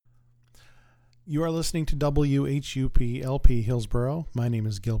You are listening to WHUP LP Hillsboro. My name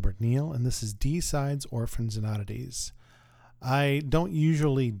is Gilbert Neal, and this is D-Sides, Orphans, and Oddities. I don't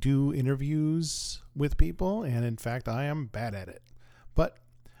usually do interviews with people, and in fact, I am bad at it. But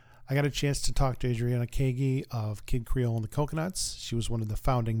I got a chance to talk to Adriana Kagi of Kid Creole and the Coconuts. She was one of the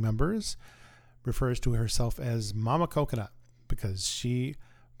founding members, refers to herself as Mama Coconut because she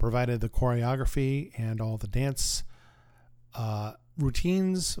provided the choreography and all the dance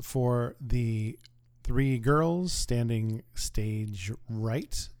routines for the three girls standing stage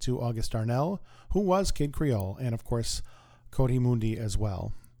right to August Darnell, who was Kid Creole, and of course Cody Mundi as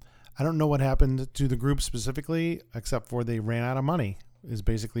well. I don't know what happened to the group specifically, except for they ran out of money, is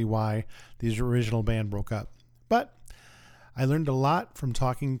basically why the original band broke up. But I learned a lot from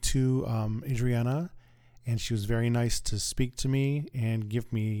talking to Adriana, and she was very nice to speak to me and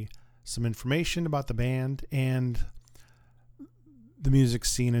give me some information about the band and the music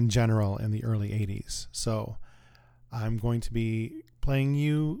scene in general in the early 80s. So I'm going to be playing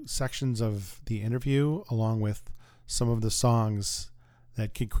you sections of the interview along with some of the songs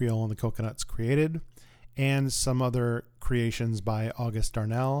that Kid Creole and the Coconuts created and some other creations by August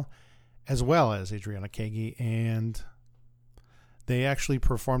Darnell as well as Adriana Kagi. And they actually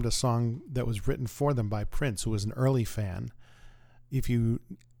performed a song that was written for them by Prince, who was an early fan. If you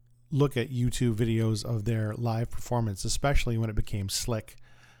look at YouTube videos of their live performance, especially when it became Slick,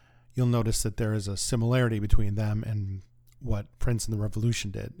 you'll notice that there is a similarity between them and what Prince and the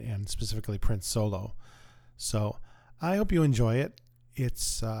Revolution did, and specifically Prince solo. So I hope you enjoy it.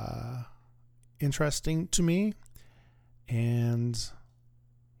 It's interesting to me, and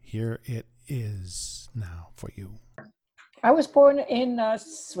here it is now for you. I was born in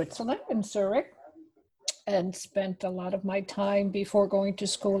Switzerland, in Zurich, and spent a lot of my time before going to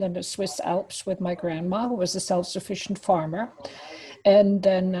school in the Swiss Alps with my grandma, who was a self-sufficient farmer. And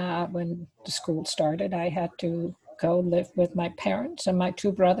then when the school started, I had to go live with my parents and my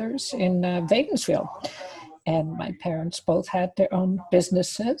two brothers in Wädenswil. And my parents both had their own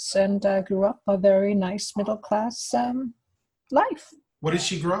businesses and grew up a very nice middle-class life. What did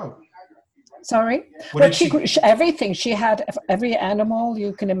she grow? Sorry? What did she grew everything. She had every animal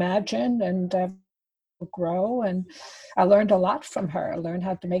you can imagine and grow, and I learned a lot from her. I learned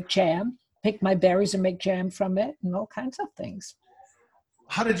how to make jam, pick my berries and make jam from it, and all kinds of things.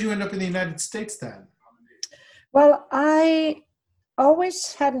 How did you end up in the United States then? Well, I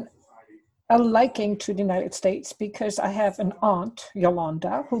always had a liking to the United States because I have an aunt,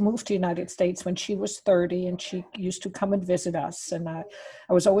 Yolanda, who moved to the United States when she was 30, and she used to come and visit us, and I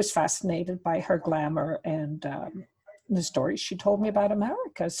was always fascinated by her glamour and the stories she told me about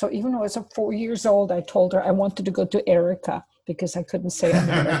America. So even when I was 4 years old, I told her I wanted to go to Erica because I couldn't say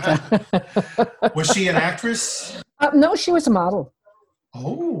America. Was she an actress? No, she was a model.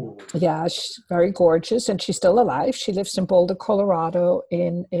 Oh. Yeah, she's very gorgeous, and she's still alive. She lives in Boulder, Colorado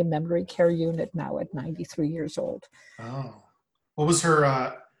in a memory care unit now at 93 years old. Oh. What was her,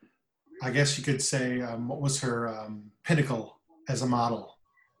 I guess you could say, what was her pinnacle as a model?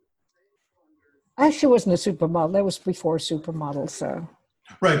 She wasn't a supermodel. That was before supermodels.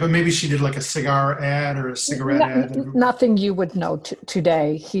 Right, but maybe she did like a cigar ad or a cigarette ad. Nothing you would know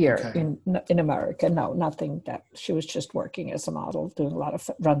today here in America. No, nothing. That she was just working as a model, doing a lot of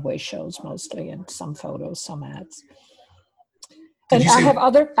runway shows mostly, and some photos, some ads. And I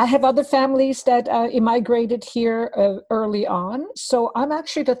have other families that immigrated here early on. So I'm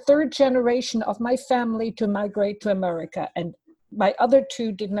actually the third generation of my family to migrate to America, and my other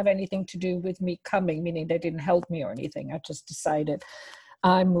two didn't have anything to do with me coming, meaning they didn't help me or anything. I just decided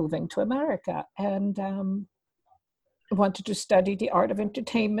I'm moving to America and wanted to study the art of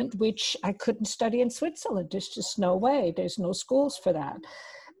entertainment, which I couldn't study in Switzerland. There's just no way. There's no schools for that.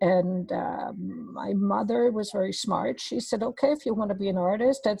 And my mother was very smart. She said, okay, if you want to be an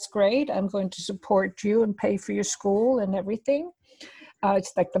artist, that's great. I'm going to support you and pay for your school and everything.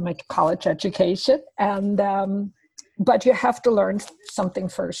 It's like my college education. And but you have to learn something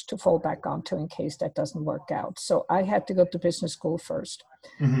first to fall back onto in case that doesn't work out. So I had to go to business school first,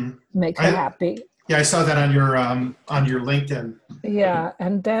 make her happy. Yeah, I saw that on your LinkedIn. Yeah,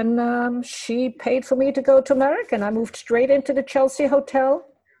 and then she paid for me to go to America, and I moved straight into the Chelsea Hotel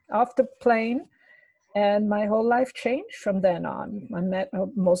off the plane And my whole life changed from then on. I met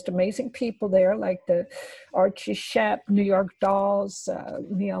most amazing people there, like the Archie Shepp, New York Dolls,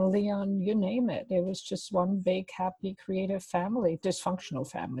 Neon Leon, you name it. It was just one big, happy, creative family. Dysfunctional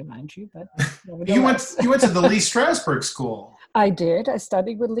family, mind you, but you went to the Lee Strasberg School. I did. I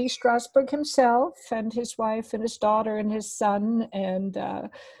studied with Lee Strasberg himself and his wife and his daughter and his son. And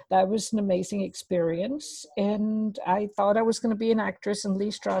that was an amazing experience. And I thought I was going to be an actress. And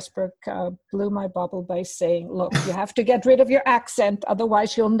Lee Strasberg blew my bubble by saying, look, you have to get rid of your accent.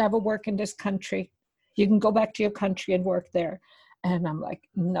 Otherwise, you'll never work in this country. You can go back to your country and work there. And I'm like,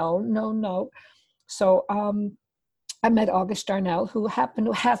 no. So I met August Darnell, who happened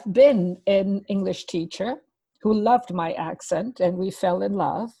to have been an English teacher, who loved my accent, and we fell in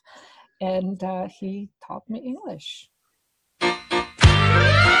love, and he taught me English.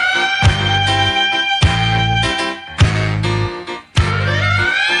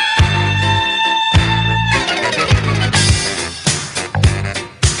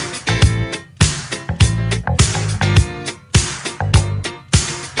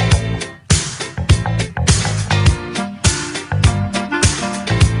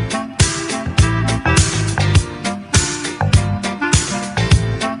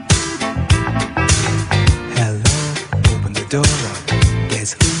 Door up.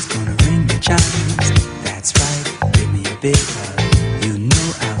 Guess who's gonna ring the chimes? That's right, give me a big hug. You know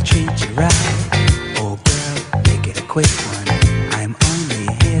I'll treat you right. Oh girl, make it a quick one. I'm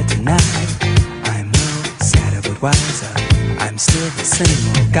only here tonight. I'm no sadder but wiser. I'm still the same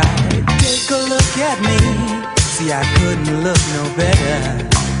old guy. Take a look at me. See, I couldn't look no better.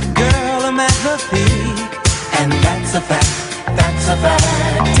 Girl, I'm at her feet, and that's a fact. That's a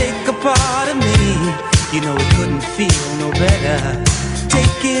fact. Take a part of me. You know it couldn't feel no better.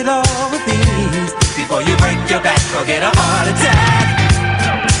 Take it all with ease before you break your back or get a heart attack.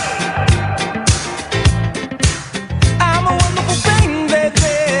 I'm a wonderful thing,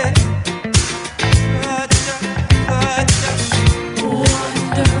 baby.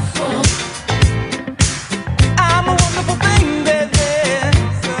 Wonderful. I'm a wonderful thing, baby.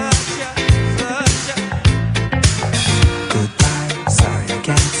 Goodbye, sorry I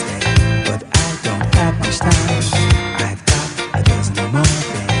can't stay, but time. I've got a dozen more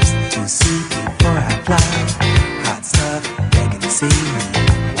things to see before I fly. Hot stuff, begging to see me.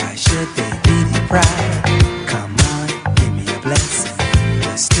 Why should they be deprived? Come on, give me a blessing.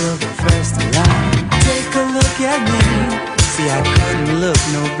 You're still the first in line. Take a look at me. See, I couldn't look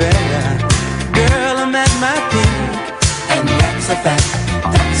no better. Girl, I'm at my peak, and that's a fact.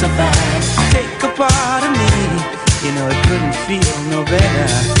 That's a fact. Take a part of me. You know it couldn't feel no better.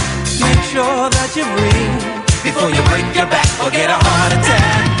 Make sure that you breathe before you break your back or get a heart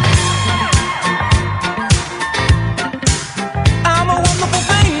attack. I'm a wonderful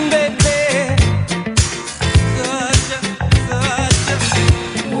thing, baby.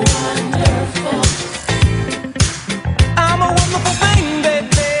 Wonderful. I'm a wonderful thing, baby.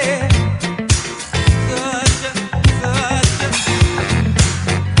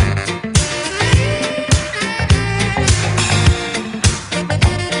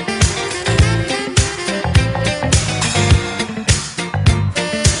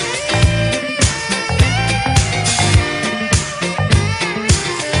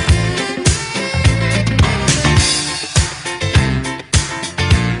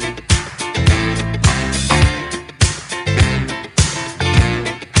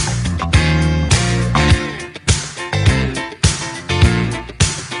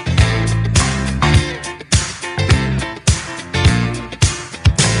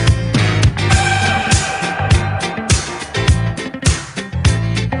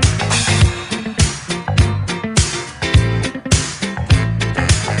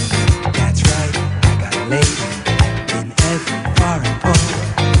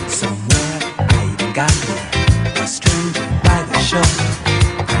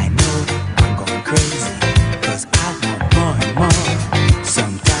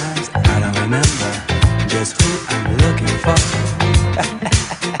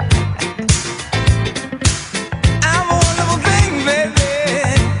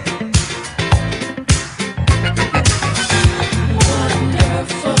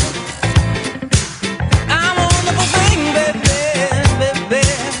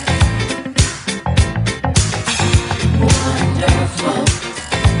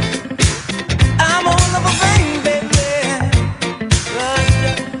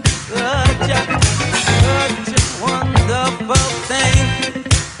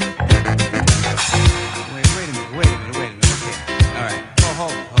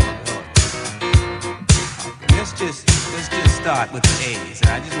 A's.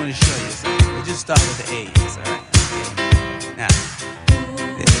 I just want to show you something. We'll just start with the A's, all right? Okay. Now,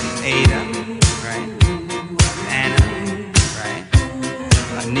 this is Ada, right? Anna, right?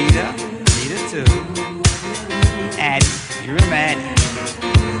 Anita too. Addie, you remember Addie?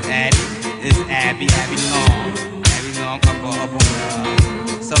 Addie, this is Abby Long. Abby Long up on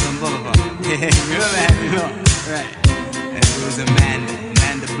Southern Boulevard. You remember Abby Long, right? And it was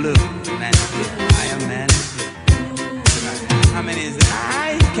Amanda Blue. I am Amanda Blue. How many is it?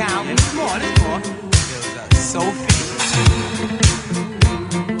 I ain't counting. There's more. There was Sophie.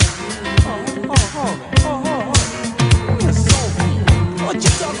 Hold on. Sophie. What you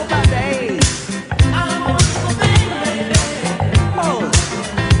talk about the age?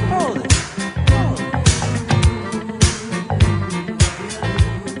 Hold it.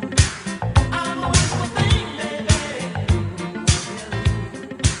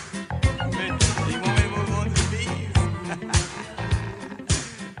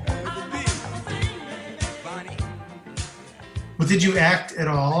 Well, did you act at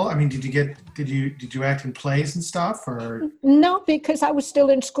all? I mean, did you act in plays and stuff, or? No, because I was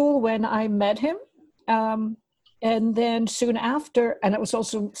still in school when I met him. And then soon after, and I was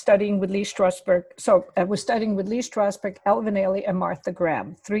also studying with Lee Strasberg. So I was studying with Lee Strasberg, Alvin Ailey, and Martha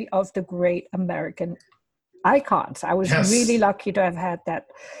Graham, three of the great American icons. I was really lucky to have had that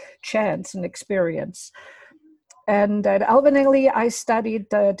chance and experience. And at Alvin Ailey, I studied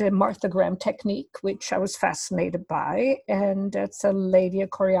the Martha Graham technique, which I was fascinated by. And that's a lady, a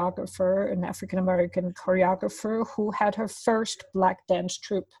choreographer, an African-American choreographer who had her first Black dance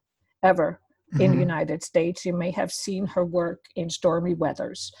troupe ever in the United States. You may have seen her work in Stormy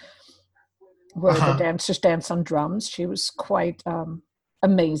Weathers, where the dancers dance on drums. She was quite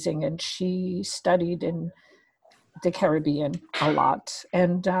amazing, and she studied in the Caribbean a lot.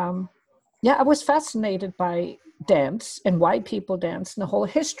 And I was fascinated by dance and why people dance and the whole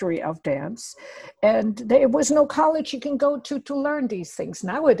history of dance. And there was no college you can go to learn these things.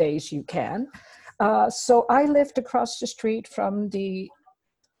 Nowadays you can. So I lived across the street from the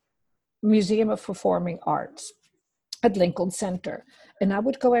Museum of Performing Arts at Lincoln Center. And I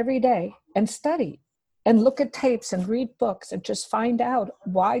would go every day and study and look at tapes and read books and just find out,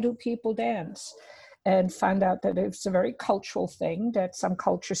 why do people dance? And find out that it's a very cultural thing, that some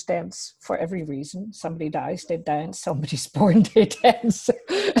cultures dance for every reason. Somebody dies, they dance. Somebody's born, they dance.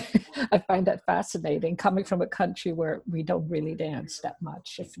 I find that fascinating, coming from a country where we don't really dance that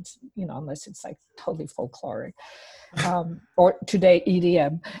much, if it's, unless it's like totally folkloric. Or today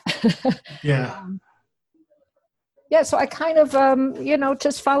EDM. So I kind of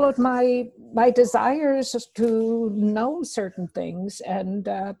just followed my desires to know certain things, and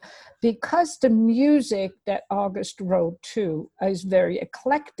because the music that August wrote too is very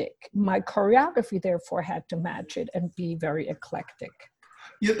eclectic, my choreography therefore had to match it and be very eclectic.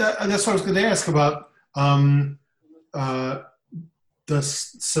 Yeah, that's what I was going to ask about. The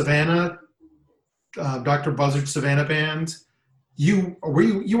Savannah, Dr. Buzzard Savannah Band. You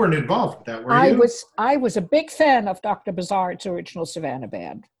weren't involved with that, were you? I was a big fan of Dr. Buzzard's original Savannah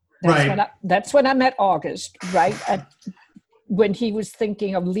Band. Right. That's when I met August, right? When he was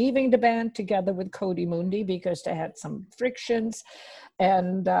thinking of leaving the band together with Coati Mundi because they had some frictions.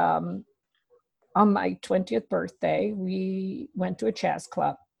 And on my 20th birthday, we went to a jazz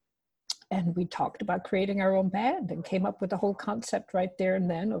club and we talked about creating our own band and came up with the whole concept right there and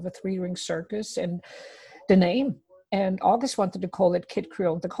then of a 3-ring circus and the name. And August wanted to call it Kid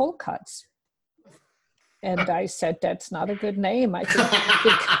Creole and the Cold Cuts. And I said, that's not a good name. I think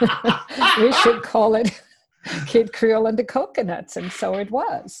we should call it Kid Creole and the Coconuts. And so it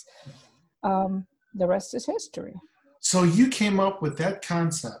was. The rest is history. So you came up with that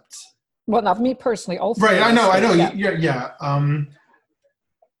concept. Well, not me personally. Also, right, I know. Yeah.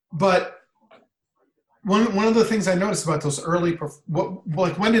 But one of the things I noticed about those early,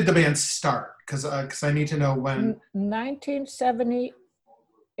 when did the band start? Because I need to know when.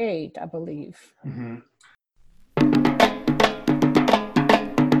 1978, I believe. Mm-hmm.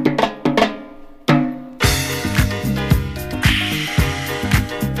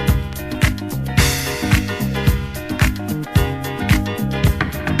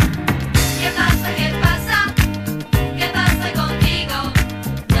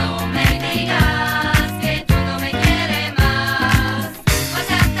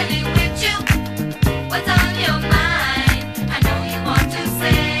 What's on your mind? I know you want to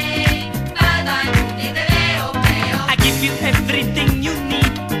say bye-bye.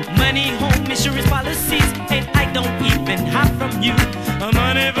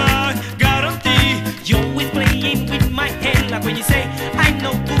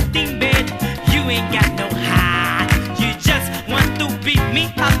 me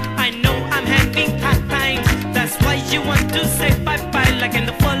up. I know I'm having hard times. That's why you want to say bye-bye. Like in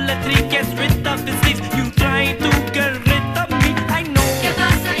the fall, a tree gets rid of its leaves. You try to get rid of me. I know. ¿Qué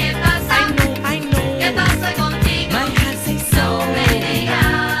pasa? ¿Qué pasa? I know, I know. ¿Qué pasa contigo? My heart says No so. me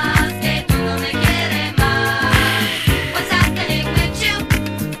digas que tú no me quieres más. What's happening with you?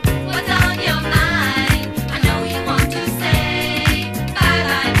 What's on your mind? I know you want to say bye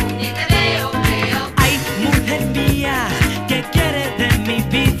bye, ni te veo, veo. Ay, mujer mía, ¿qué quieres de mi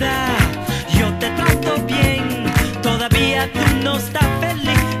vida? Yo te trato bien, todavía tú no estás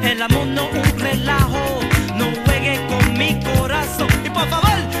feliz. El amor no un relajo, no juegues con mi corazón. Y por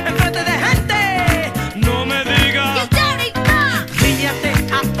favor, enfrente de gente, no me digas. You dirty fuck! Ríete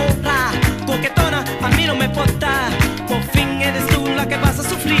ahora, coquetona, a mí no me importa. Por fin eres tú la que vas a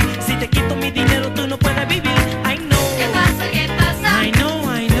sufrir. Si te quito mi dinero, tú no puedes vivir. I know, ¿Qué pasa? ¿Qué pasa? I know,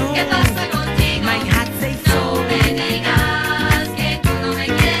 I know. ¿Qué pasa contigo? My heart says No so. me digas que tú no me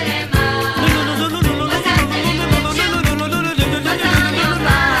quieres más. What's happening with you? What's on your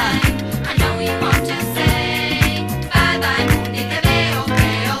mind? I know you want to say bye bye, ni te veo,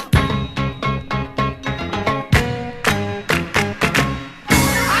 veo.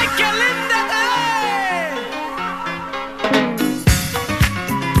 ¡Ay, qué linda!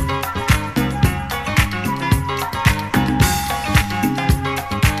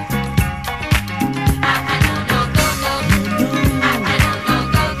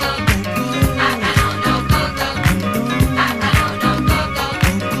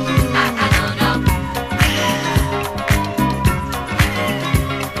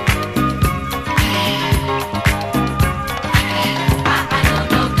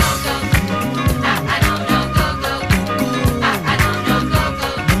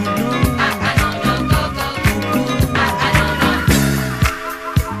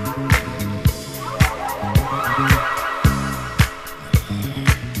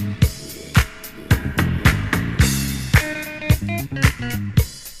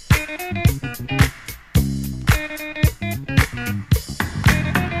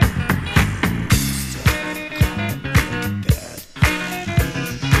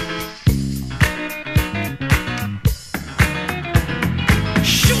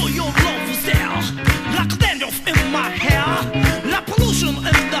 Sure, your love was there, like a dandruff in my hair, like pollution in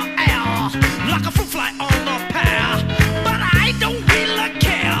the air, like a fruit fly on a pear. But I don't really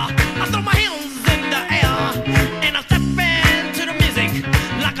care. I throw my hands in the air and I step into the music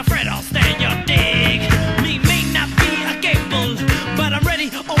like a Fred Astaire. You dig? Me may not be a cable, but I'm ready,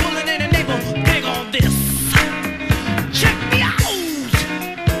 willing and able. Dig on this. Check me out.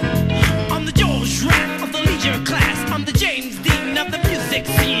 I'm the George Rapp of the leisure class. I'm the James Dean of the music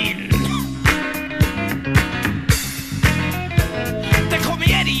scene. They call me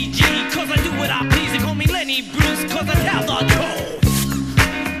Eddie G, cause I do what I please. They call me Lenny Bruce, cause I tell the truth.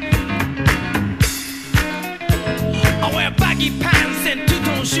 I wear baggy pants and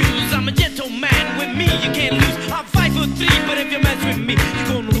two-tone shoes. I'm a gentleman, with me you can't lose. I'm 5'3", but if you mess with me, you're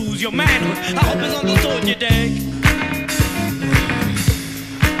gonna lose your manhood. I hope it's understood, you dig?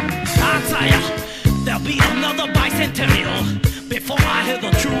 I'll tell ya, there'll be another bicentennial before I hear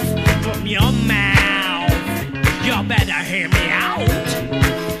the truth from your mouth. You better hear me out.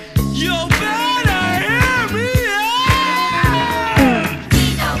 You better hear me out. Me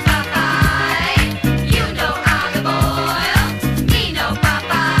no Popeye, you know olive oil. Me no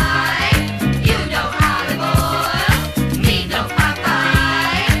Popeye, you know olive oil. Me no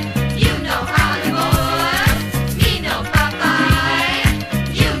Popeye, you know olive oil. Me no Popeye,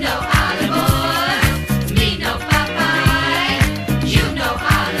 you know olive oil. Me no Popeye, you know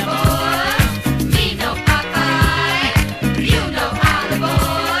olive oil. Me no Popeye, you know olive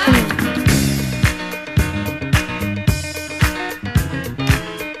oil.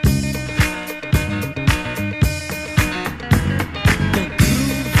 The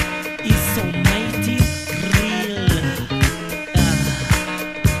groove is so mighty real.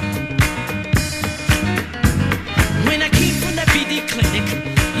 When I came from the BD clinic,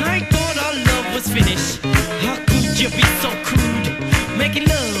 I thought our love was finished. How could you be so crude? Making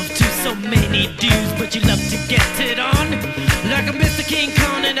love to so many dudes, but you love to get it on. Like a Mr. King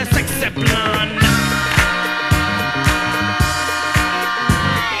Kong and a sexy blonde.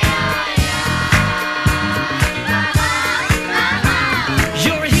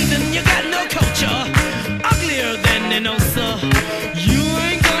 You're a heathen, you got no culture. Uglier than an ulcer. You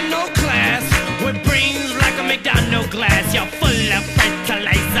ain't got no class. With brains like a McDonald's glass. You're full of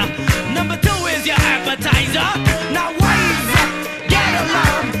fertilizer. Number 2 is your appetizer. Now wise up, get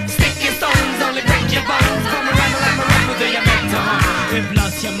along. Sticky stones only break your bones. Come around like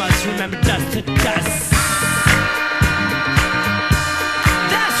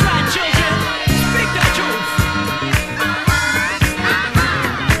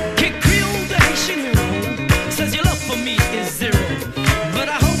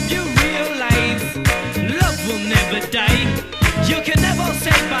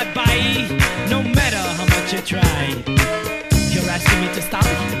what you try. You're asking me to stop?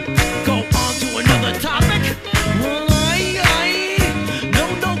 Go on to another topic? Well, no,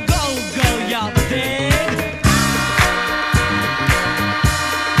 go, y'all dig?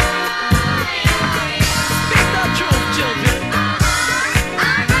 Speak the truth, children.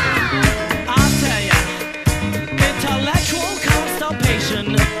 I'll tell ya, intellectual constipation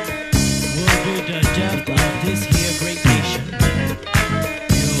will be the death of this here great nation.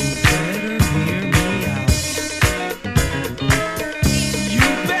 You better hear me out. You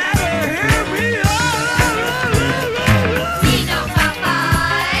better hear me out. Me no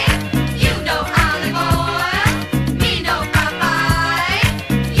Popeye, you know olive oil. Me no Popeye,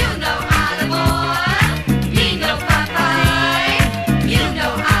 you know olive oil. Me no Popeye, you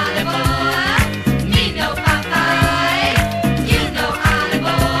know olive oil. Me no Popeye, you know olive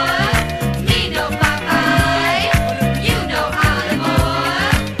oil. Me no Popeye, you know olive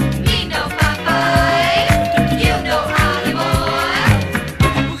oil. Me no Popeye, you know olive oil.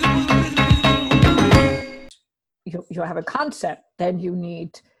 You have a concept, then you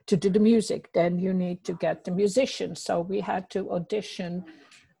need to do the music, then you need to get the musicians. So we had to audition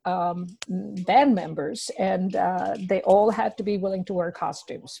band members, and they all had to be willing to wear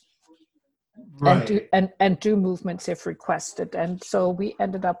costumes and do movements if requested. And so we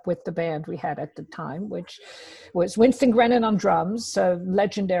ended up with the band we had at the time, which was Winston Grennan on drums, a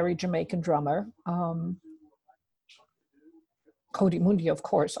legendary Jamaican drummer. Cody Mundi, of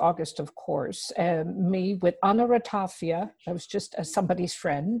course, August, of course, me with Anna Ratafia. I was just somebody's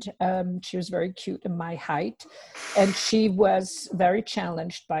friend. She was very cute in my height, and she was very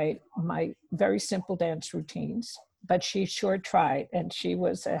challenged by my very simple dance routines, but she sure tried, and she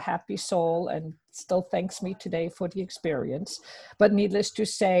was a happy soul and still thanks me today for the experience. But needless to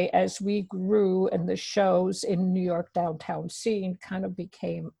say, as we grew and the shows in New York downtown scene kind of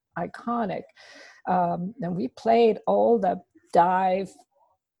became iconic, and we played all the dive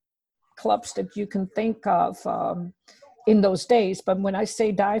clubs that you can think of in those days. But when I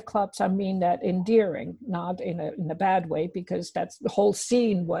say dive clubs, I mean that endearing, not in a bad way, because that's the whole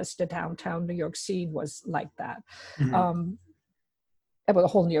scene was the downtown New York scene was like that. Mhm. Well, the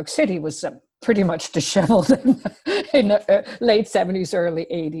whole New York City was pretty much disheveled in the late 70s, early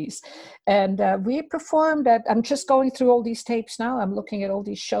 80s. And we performed at, I'm just going through all these tapes now. I'm looking at all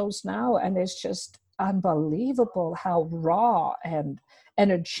these shows now, and it's just unbelievable how raw and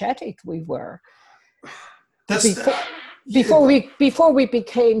energetic we were That's before we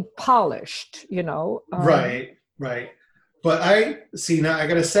became polished, you know. right. But I see now. I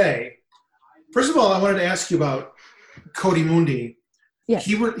gotta say, first of all, I wanted to ask you about Cody Mundi. Yes.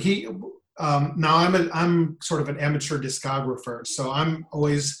 Now I'm sort of an amateur discographer, so I'm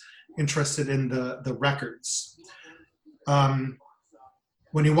always interested in the records.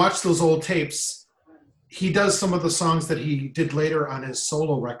 When you watch those old tapes, he does some of the songs that he did later on his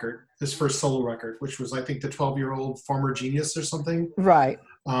solo record, his first solo record, which was, I think, the 12-year-old Former Genius or something. Right.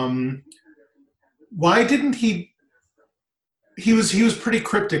 Why didn't he? He was pretty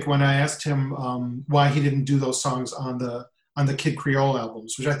cryptic when I asked him why he didn't do those songs on the Kid Creole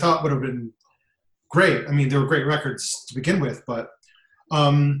albums, which I thought would have been great. I mean, they were great records to begin with, but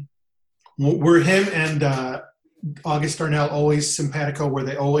were him and August Darnell always simpatico? Were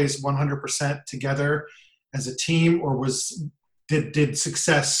they always 100% together as a team, or did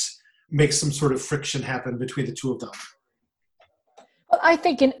success make some sort of friction happen between the two of them? Well, I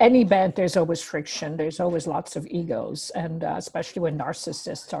think in any band, there's always friction. There's always lots of egos, and especially when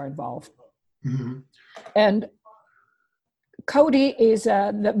narcissists are involved. Mm-hmm. And Cody is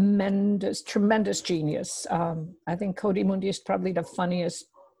a tremendous genius. I think Cody Mundi is probably the funniest,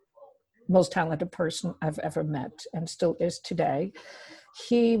 most talented person I've ever met, and still is today.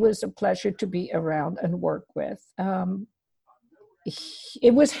 He was a pleasure to be around and work with.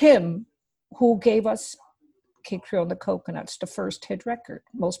 It was him who gave us Kid Creole and the Coconuts, the first hit record.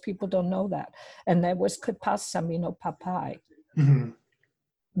 Most people don't know that. And that was Que Pasa, Mi No Popeye. Mm-hmm.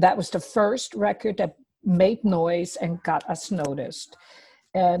 That was the first record that made noise and got us noticed.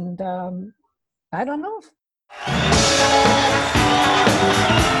 And I don't know.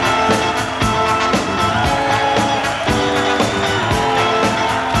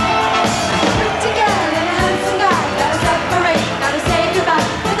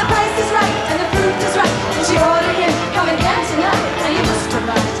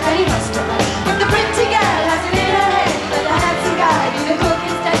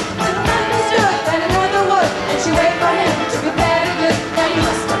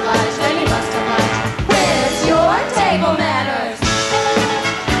 Where's your table manners?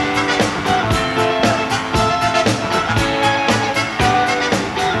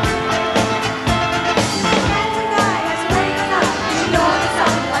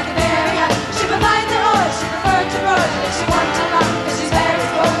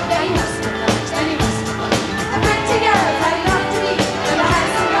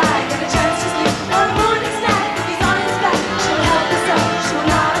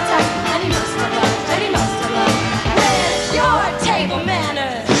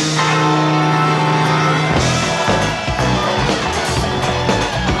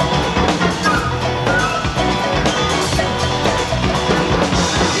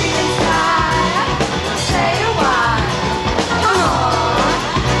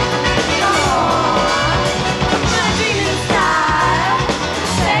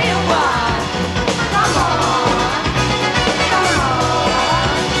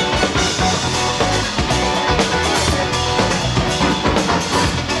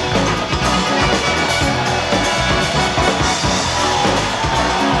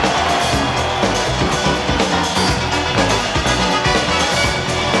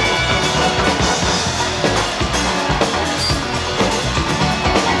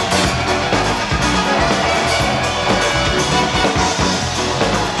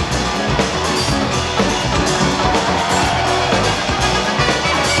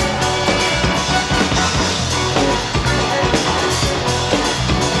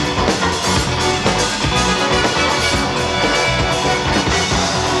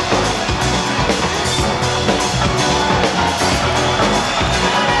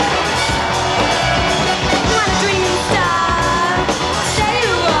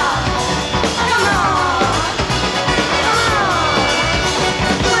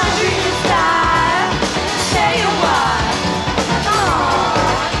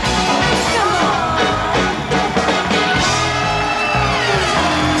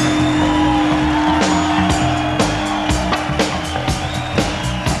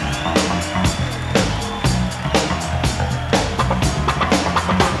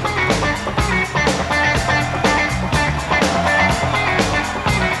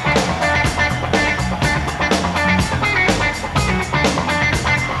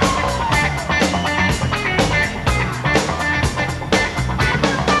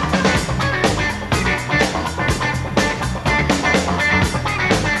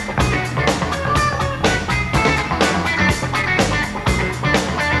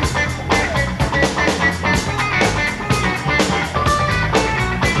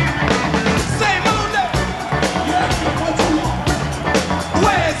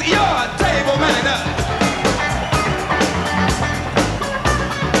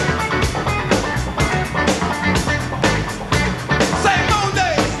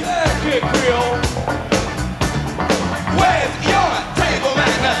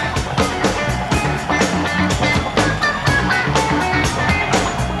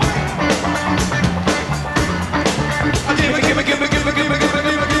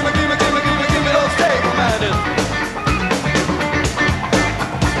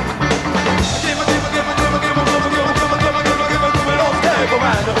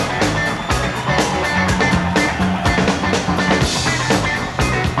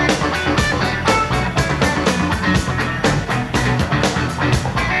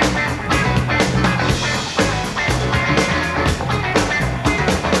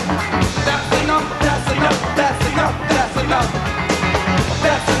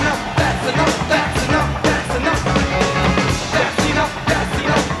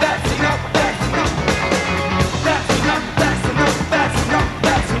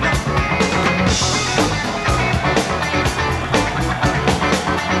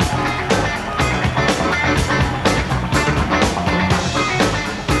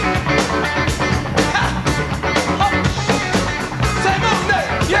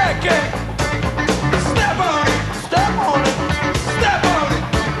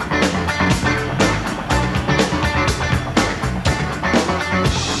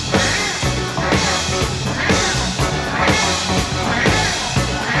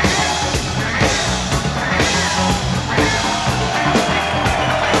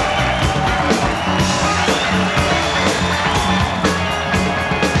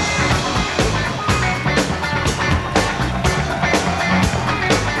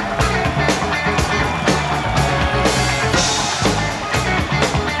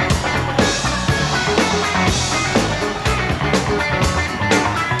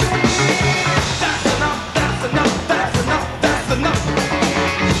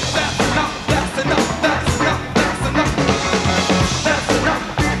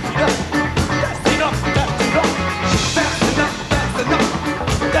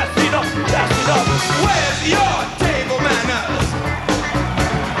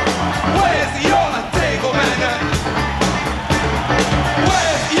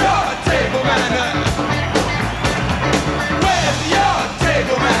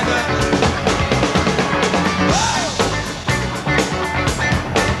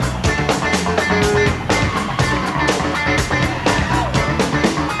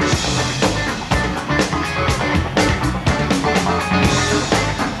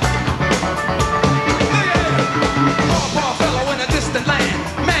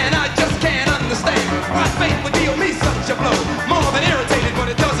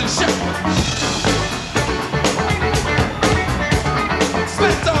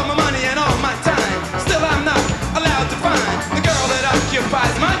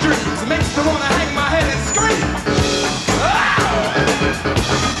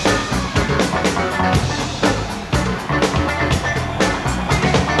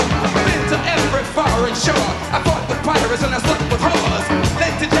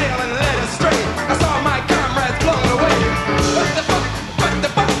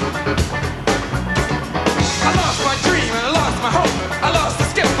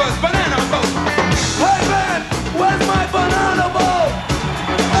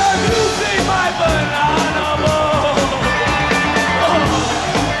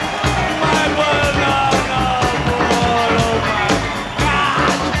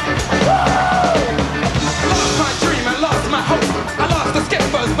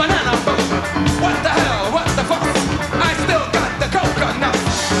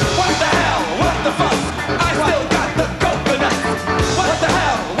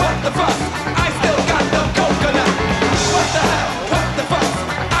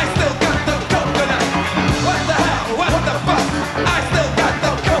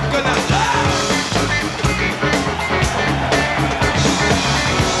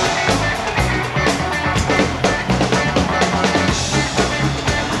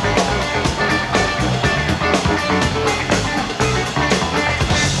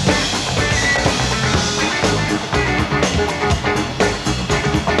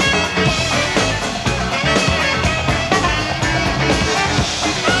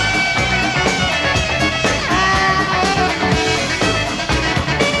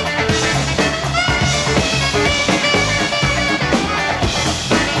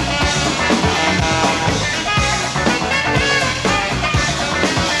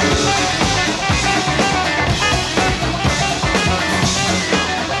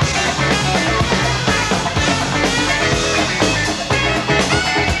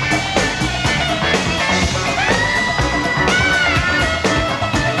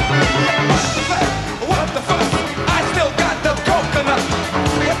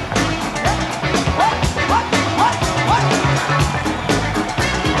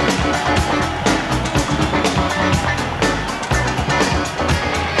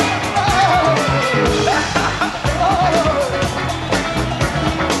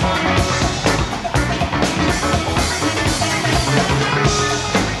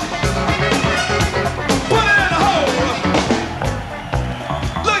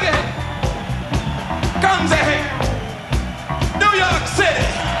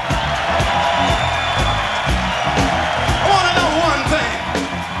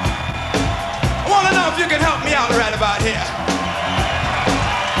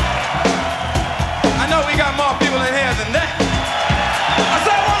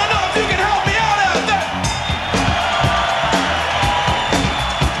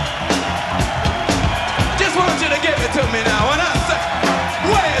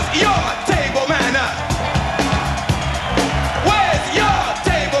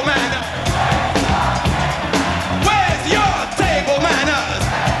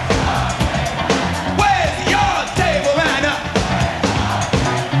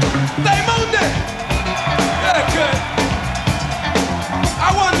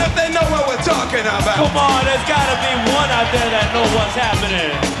 talking about? Come on, there's gotta be one out there that knows what's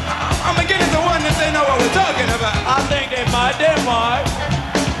happening. I'm beginning to wonder if they know what we're talking about. I think they might,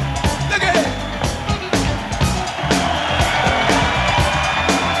 Look at it.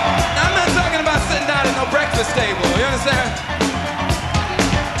 Now, I'm not talking about sitting down at no breakfast table, you understand?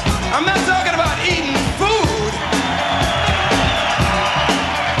 I'm not talking about eating food.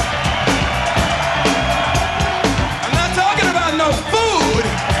 I'm not talking about no food.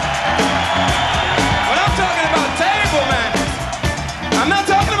 But I'm talking about table manners. I'm not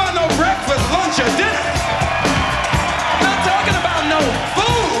talking about no breakfast, lunch, or dinner. I'm not talking about no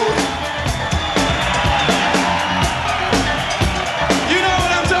food. You know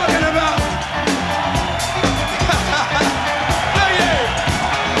what I'm talking about? Look here.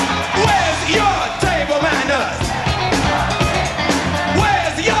 Where's your table manners?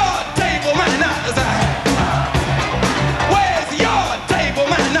 Where's your table manners? Where's your table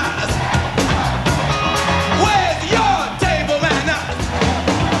manners? Where's your table manners?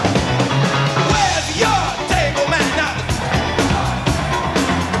 Where's your table manners?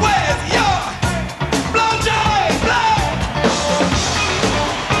 Where's your blow joy, blow?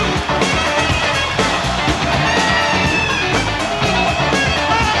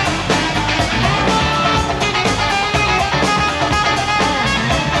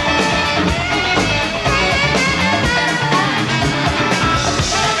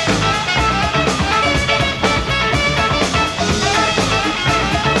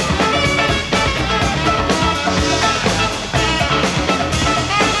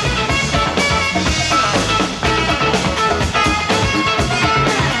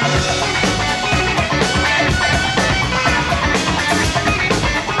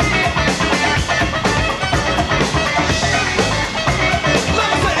 Let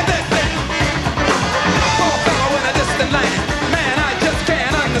me say this then. Poor fellow in a distant land. Man, I just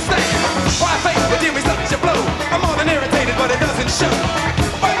can't understand why fate would deal me such a blow. I'm more than irritated, but it doesn't show.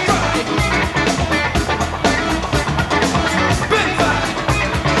 But try. Been fine.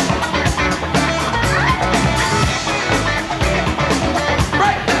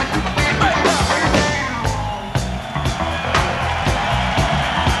 Right now, right now.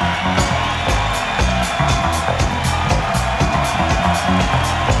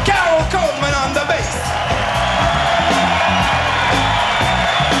 Carol Coleman on the bass.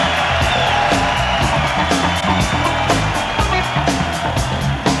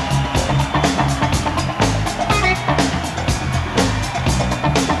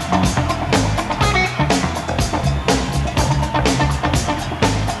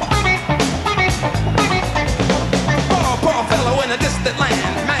 Poor fellow in a distant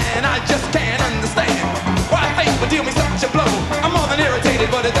land. Man, I just can't understand why fate would deal me such a blow. I'm more than irritated,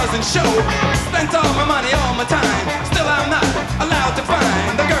 but it doesn't show. Spent all my money, all my time. Still, I'm not allowed to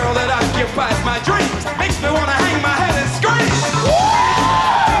find the girl that occupies my dreams. Makes me wanna hang my head and scream.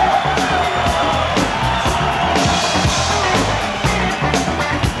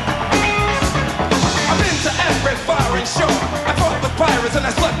 I've been to every foreign shore. I fought with pirates and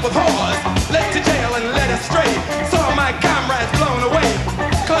I slept with whores. Led to jail and led astray. Saw my comrades blown away.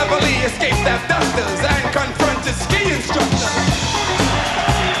 Cleverly escaped abductors and confronted ski instructors.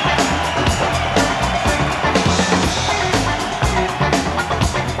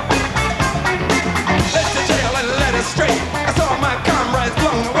 Led to jail and led astray. I saw my comrades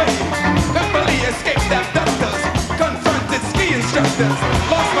blown away. Cleverly escaped abductors, confronted ski instructors.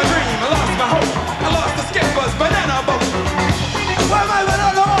 Lost my dream, I lost my hope. I lost the skipper's banana boat. Where's my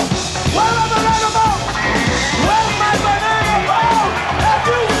banana boat? Where's my banana boat? Where's my banana boat? Have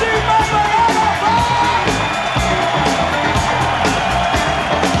you seen my banana boat?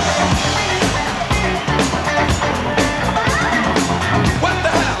 What the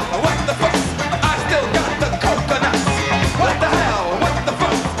hell? What the fuss? I still got the coconuts. What the hell? What the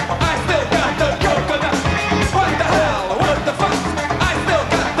fuss? I still got the coconuts. What the hell? What the fuss? I still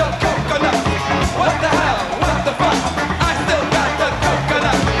got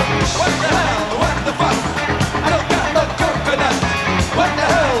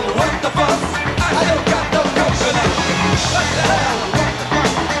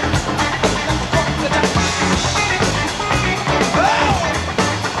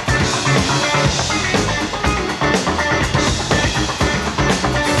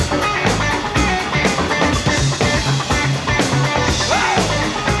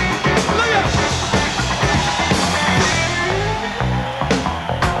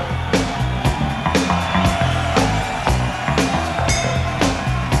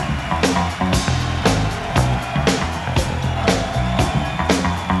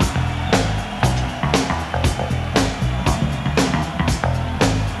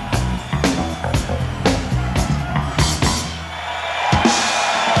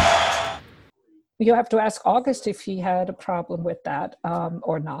you have to ask August if he had a problem with that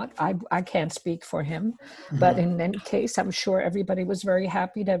or not. I can't speak for him, but in any case, I'm sure everybody was very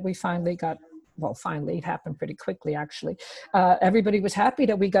happy that we finally got. Well, finally, it happened pretty quickly, actually. Everybody was happy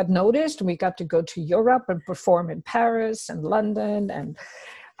that we got noticed, and we got to go to Europe and perform in Paris and London, and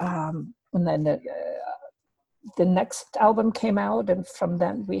then the next album came out, and from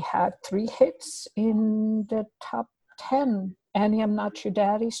then we had 3 hits in the top 10. Annie, I'm Not Your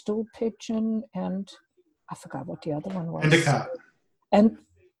Daddy, Stool Pigeon, and I forgot what the other one was. Endicott. And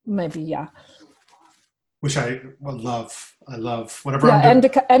maybe, yeah. Which I love. I love. Whenever I'm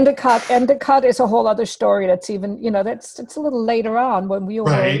doing, Endicott is a whole other story. That's even, it's a little later on when we were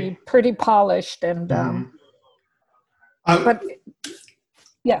already pretty polished. And, but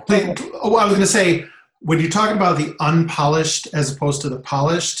yeah. I was going to say, when you're talking about the unpolished as opposed to the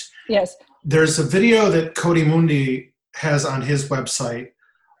polished, yes, there's a video that Cody Mundi has on his website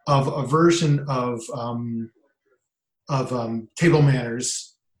of a version of Table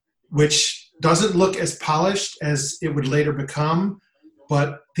Manners, which doesn't look as polished as it would later become,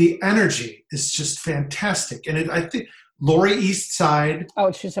 but the energy is just fantastic. And I think Laurie Eastside.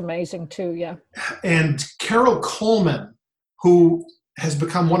 Oh, she's amazing too, yeah. And Carol Coleman, who has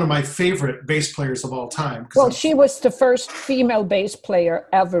become one of my favorite bass players of all time. Well, she was the first female bass player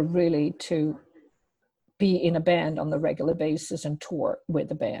ever really to be in a band on the regular basis and tour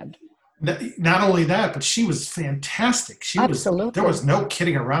with a band. Not only that, but she was fantastic. Absolutely. There was no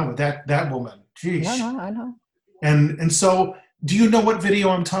kidding around with that woman. Jeez. No, I know. And so, do you know what video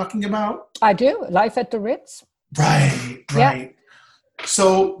I'm talking about? I do. Life at the Ritz. Right. Yeah.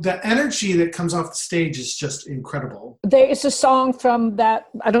 So the energy that comes off the stage is just incredible. There is a song from that.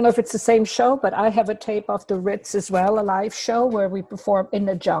 I don't know if it's the same show, but I have a tape of the Ritz as well, a live show where we perform in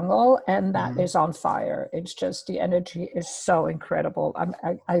the jungle, and that is on fire. It's just, the energy is so incredible.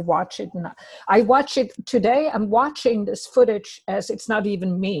 I watch it, and I watch it today. I'm watching this footage as it's not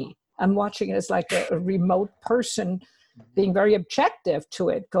even me. I'm watching it as like a remote person being very objective to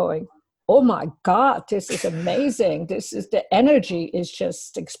it, going, oh my God, this is amazing. The energy is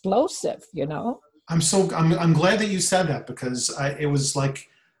just explosive, I'm glad that you said that, because it was like,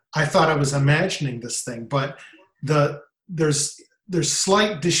 I thought I was imagining this thing, but there's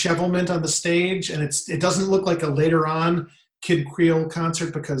slight dishevelment on the stage, and it doesn't look like a later on Kid Creole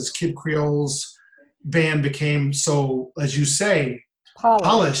concert, because Kid Creole's band became so, as you say,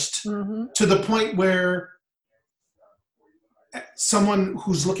 polished to the point where someone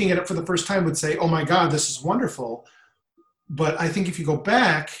who's looking at it for the first time would say, oh my God, this is wonderful. But I think if you go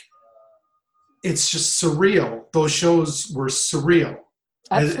back, it's just surreal. Those shows were surreal.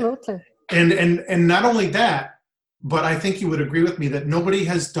 Absolutely. And not only that, but I think you would agree with me that nobody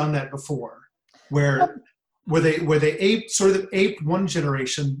has done that before, where they aped one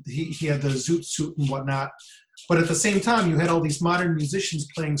generation. He had the zoot suit and whatnot, but at the same time, you had all these modern musicians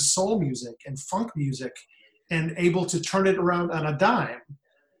playing soul music and funk music, and able to turn it around on a dime,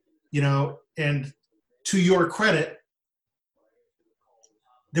 and to your credit,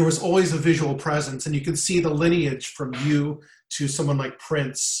 there was always a visual presence, and you could see the lineage from you to someone like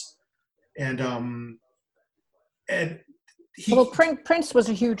Prince. Prince was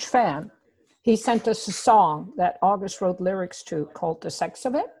a huge fan. He sent us a song that August wrote lyrics to called The Sex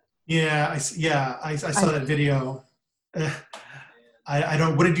of It. Yeah, I saw that video. I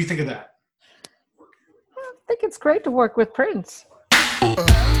don't, what did you think of that? I think it's great to work with Prince.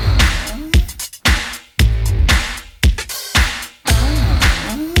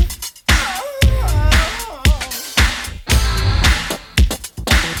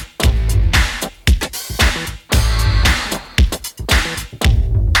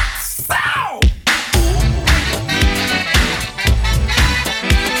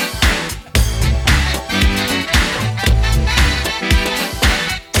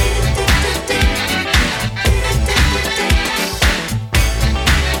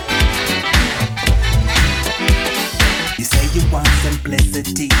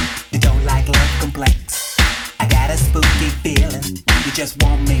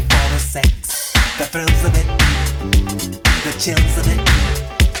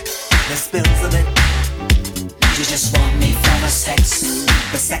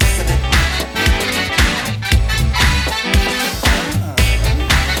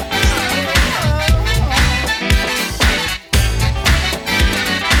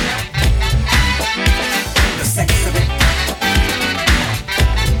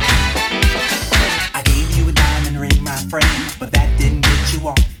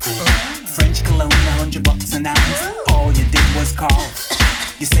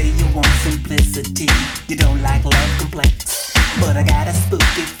 You don't like love complex, but I got a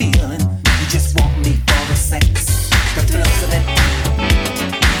spooky feeling. You just want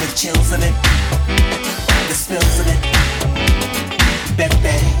spills of it, the spills of it. Baby,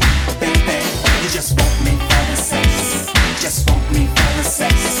 baby, you just want me for the sex. Just want me for the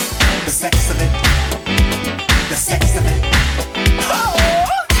sex. The sex of it, the sex of it.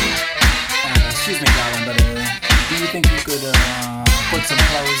 Excuse me, darling, but do you think you could put some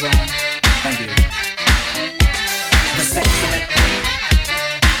clothes on? Thank you. The sex of it,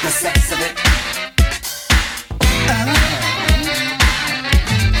 the sex of it.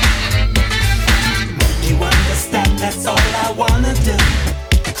 You understand? That's all I wanna do.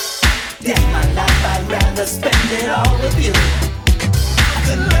 Damn my life, I'd rather spend it all with you. I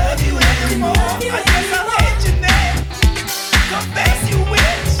couldn't love you anymore. I guess I'll hate you now. Confess you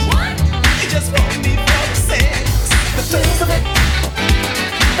wish. You just want me for the sex. The thrills of it,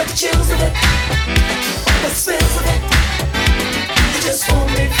 the chills of it, the spills of it. You just want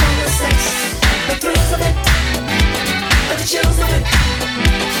me for the sex. The thrills of it, the chills of it,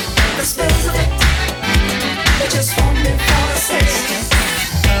 the spills of it. You just want me for the sex.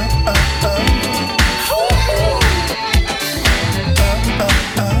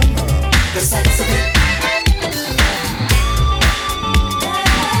 The sex of it.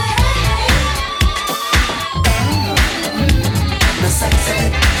 The sex of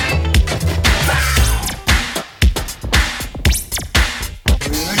it.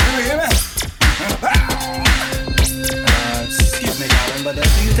 Excuse me, darling, but do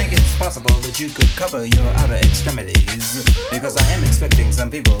you think it's possible that you could cover your outer extremities? Because I am expecting some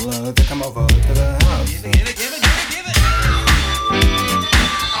people to come over to the house. Give it.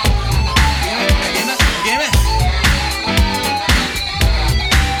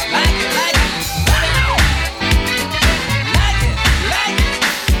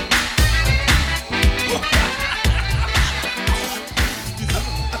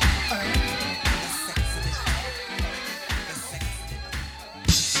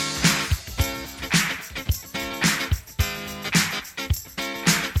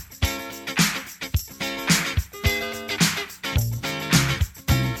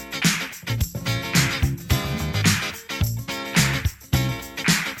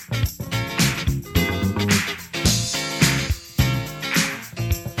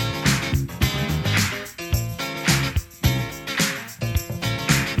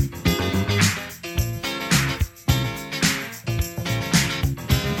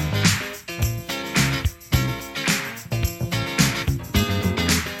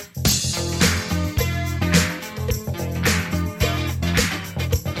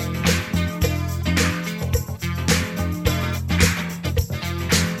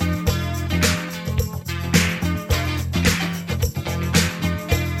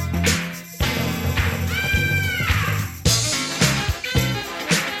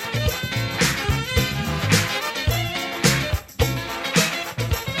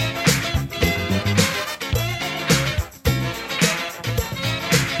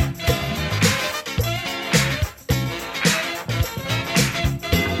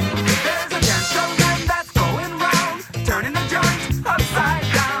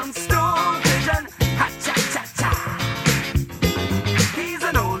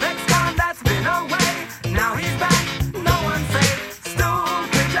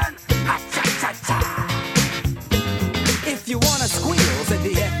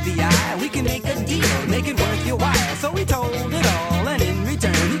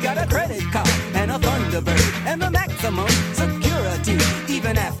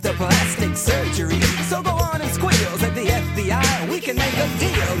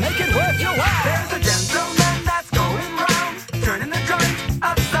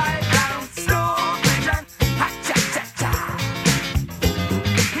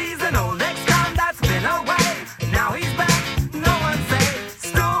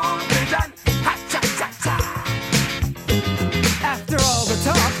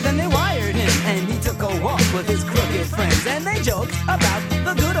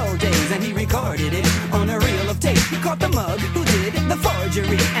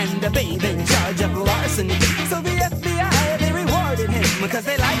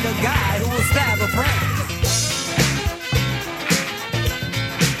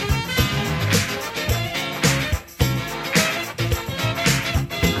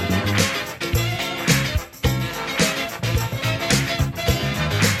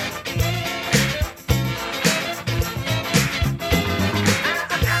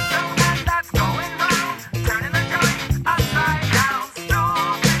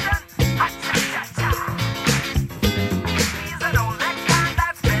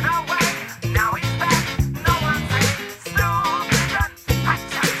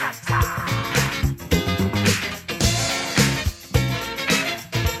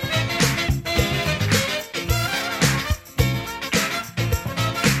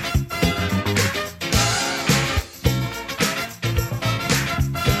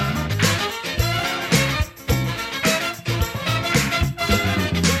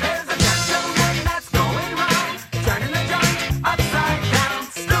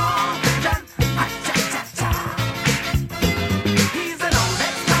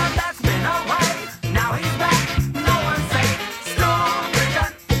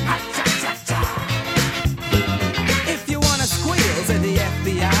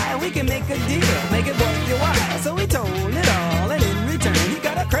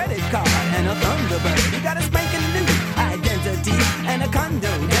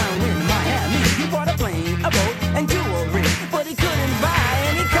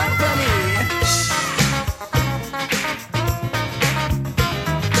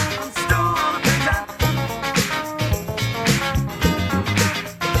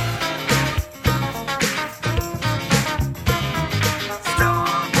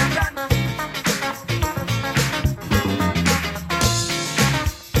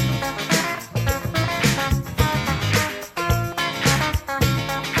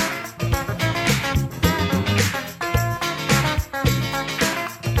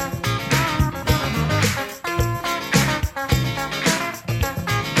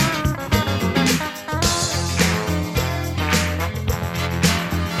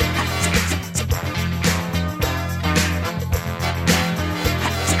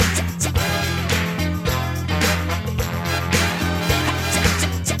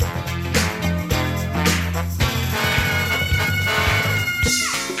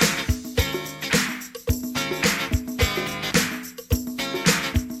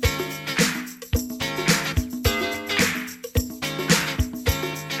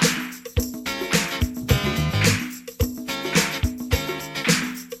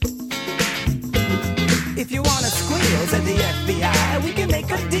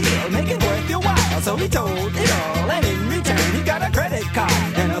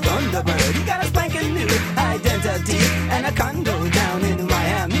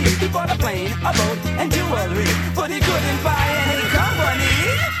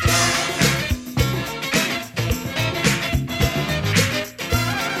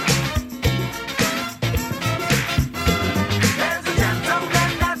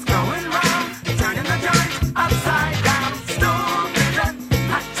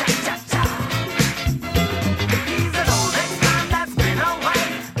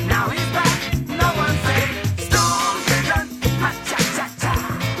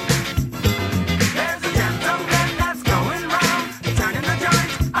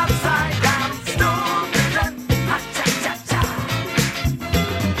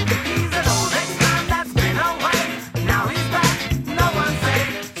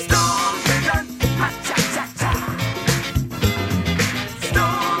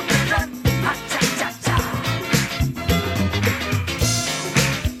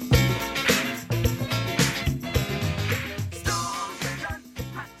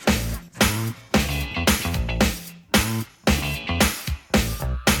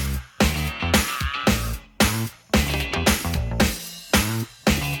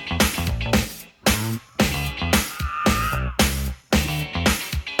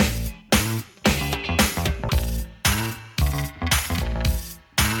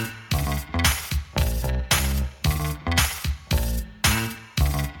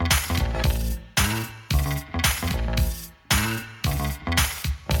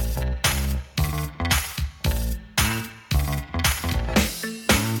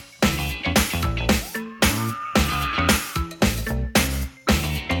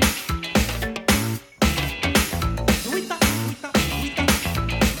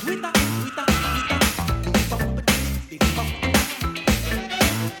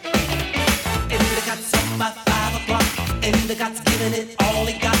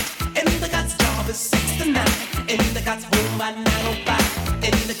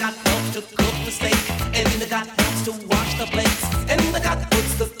 and they got help to cook the steak, and they got helps to wash the plates, and they got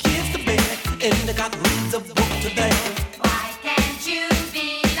puts the kids to bed, and they got reads a book to them. Why can't you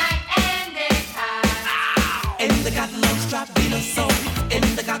be like Endicott? And they got love strap in her soul, and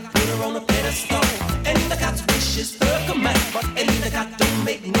they got put her on a pedestal, and they got wishes her command, but and they got don't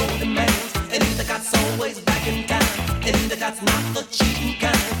make no demands, and they got's always back in time, and they got's not the cheating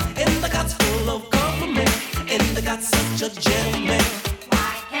kind, and they got's full of compliment, and they got such a gentleman.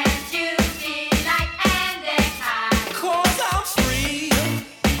 Why can't you be like Endicott? 'Cause I'm free,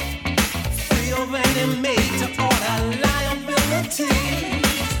 free of any made to order liabilities.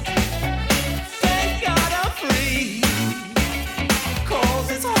 Thank God I'm free, 'cause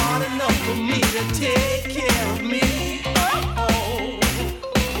it's hard enough for me to take care of me.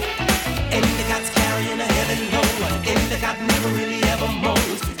 And the God's carrying a heavy load, and the God never really ever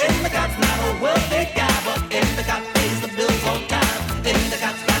moans, and the God's not a wealthy guy, but and the God pays the bills on time, and the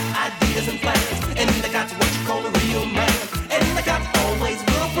God's got ideas and plans, and the God's what you call a real man, and the God always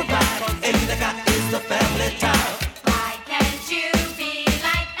will provide, and the God is the family tie. Why can't you be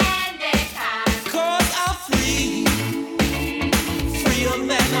like Endicott? 'Cause I'm free, freer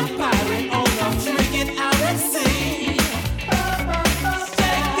than a pirate on a frigate out at sea.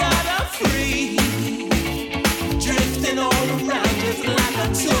 Thank God I'm free, drifting all around just like a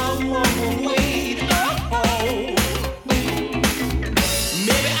tumbleweed.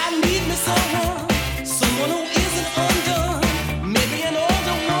 Maybe I need me someone who isn't undone. Maybe an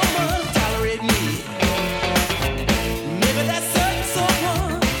older woman tolerate me. Maybe that certain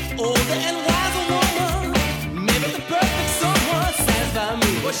someone, older and wiser woman. Maybe the perfect someone satisfy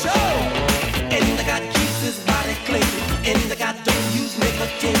me. For sure. And the God keeps his body clean. And the God don't use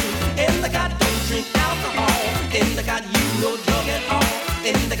nicotine. And the God don't drink alcohol. And the God use no drug at all.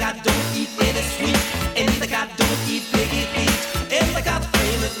 And the God don't eat any sweet. And the God don't eat piggy feet. And the God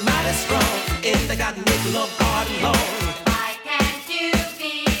frame is mighty strong. And the God make love hard and long. Why can't you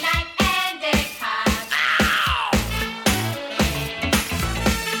be like Endicott?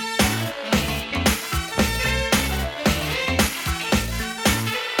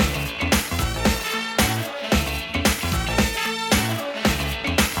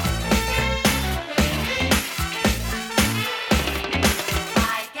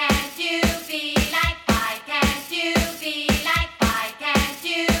 Why can't you be like? Why can't you be like? Why can't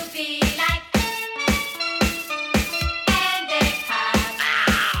you be like Endicott?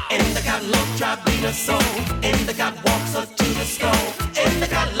 And the God love drive in her soul. And the God walks her to the stove. And the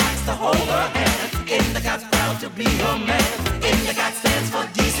God likes to hold her hand. And the God's proud to be her man. And the God stands for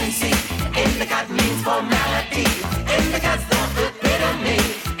decency. And the God means formality. And the God's the epitome.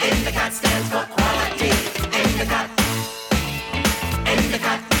 And the God stands for quality. And the God. And the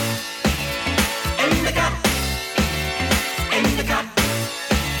God. And the God. And the God.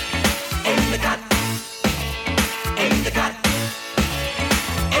 And the God. And the God.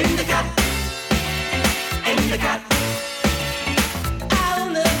 And the God. And the God. I'll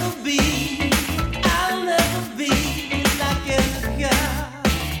never be like Endicott.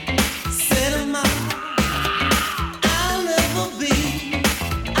 Cinema. I'll never be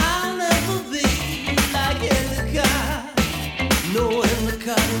like Endicott. No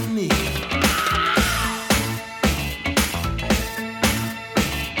Endicott in me.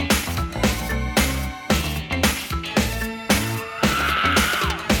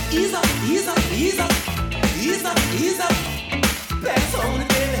 Ease up, ease up, ease up, ease up, ease up. Pass on it,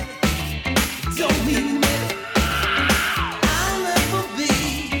 baby. Don't mean maybe. I'll never be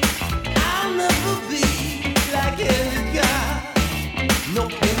like Endicott. No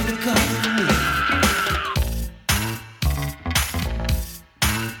Endicott in me.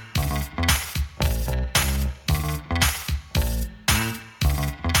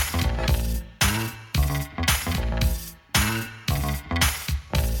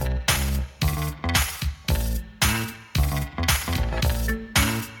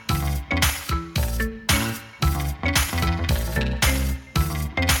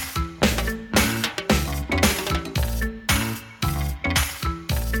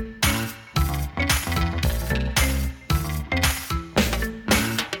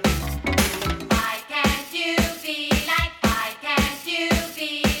 Why can't you be like? Why can't you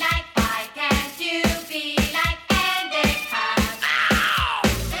be like? Why can't you be like Endicott?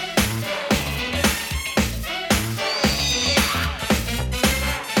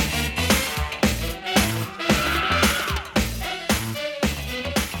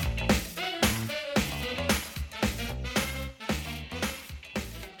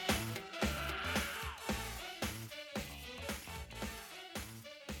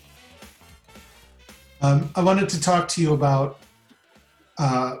 I wanted to talk to you about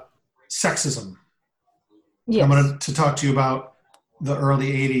sexism. Yes. I'm going to talk to you about the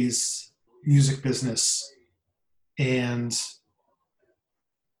early 80s music business and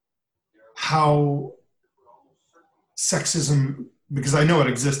how sexism, because I know it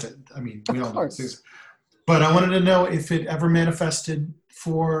existed. I mean, we all know it existed. But I wanted to know if it ever manifested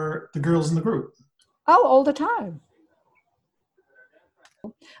for the girls in the group. Oh, all the time.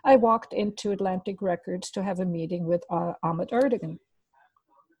 I walked into Atlantic Records to have a meeting with Ahmet Erdogan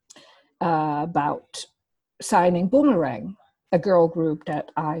about signing Boomerang, a girl group that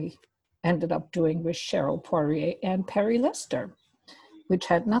I ended up doing with Cheryl Poirier and Perry Lester, which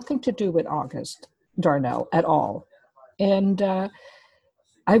had nothing to do with August Darnell at all. And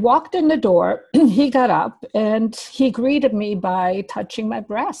I walked in the door, he got up, and he greeted me by touching my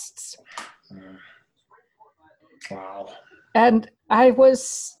breasts. Wow. And I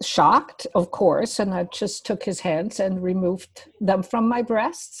was shocked, of course, and I just took his hands and removed them from my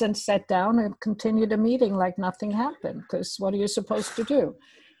breasts and sat down and continued the meeting like nothing happened, because what are you supposed to do?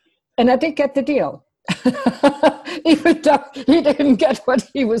 And I did get the deal, even though he didn't get what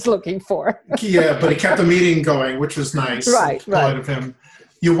he was looking for. Yeah, but he kept the meeting going, which was nice. Right. Polite of him.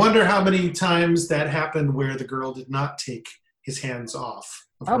 You wonder how many times that happened where the girl did not take his hands off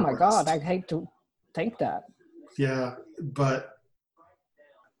of her Oh my breast. God, I hate to think that. Yeah, but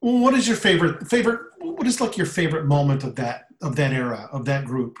what is your favorite? What is like your favorite moment of that era, of that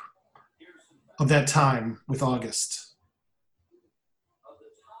group, of that time with August?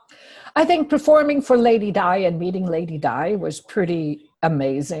 I think performing for Lady Di and meeting Lady Di was pretty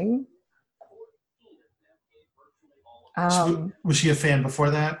amazing. Was she a fan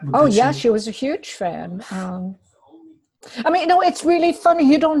before that? Oh, yeah, she was a huge fan. I mean, it's really funny.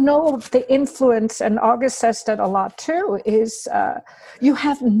 You don't know the influence, and August says that a lot too, is you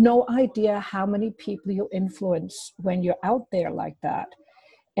have no idea how many people you influence when you're out there like that.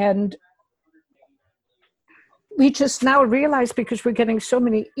 And we just now realize, because we're getting so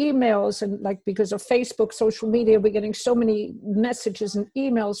many emails and because of Facebook, social media, we're getting so many messages and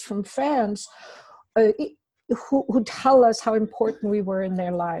emails from fans who tell us how important we were in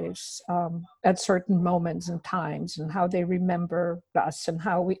their lives at certain moments and times, and how they remember us and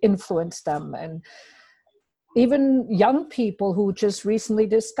how we influenced them. And even young people who just recently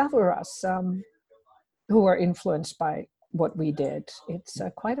discover us, who are influenced by what we did. It's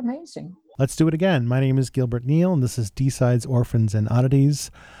quite amazing. Let's do it again. My name is Gilbert Neal, and this is D-Sides, Orphans, and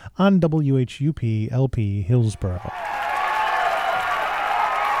Oddities on WHUP LP Hillsborough.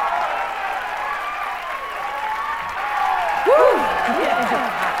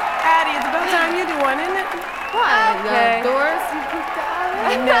 Addie, it's about time you do one, isn't it? What? Okay. Doors?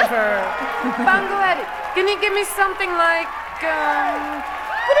 Never. Bongo Eddie, can you give me something like,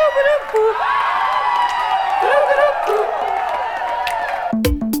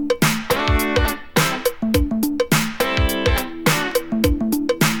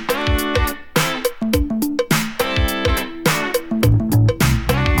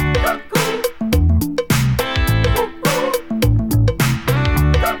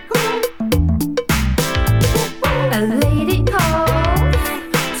 A lady calls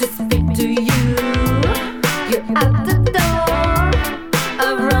to speak to you. You're at the door, a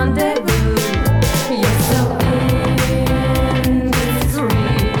rendezvous. You're so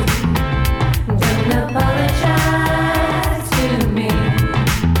indiscreet.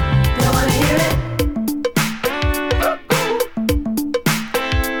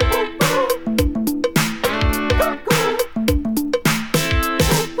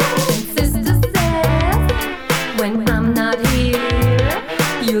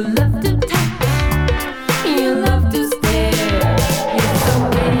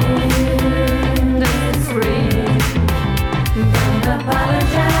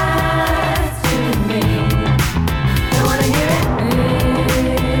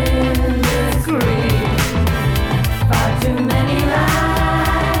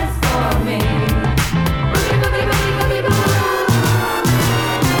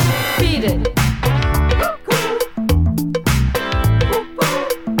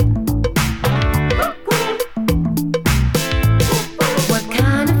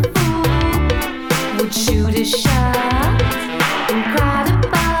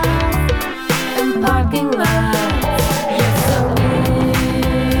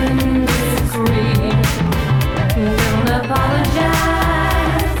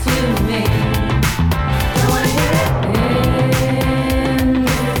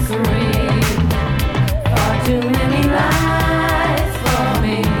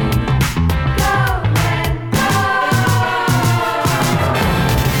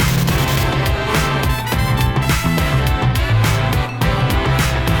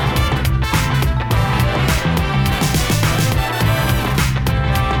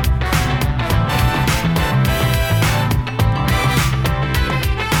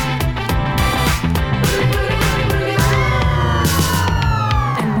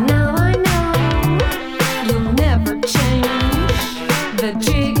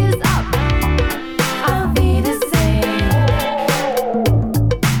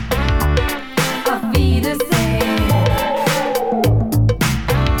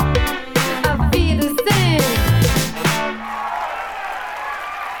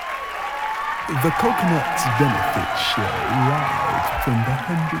 The Coconuts Benefit Show live from the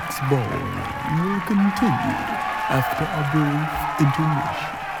Hendrix Ballroom will continue after a brief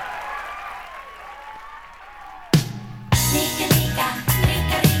intermission.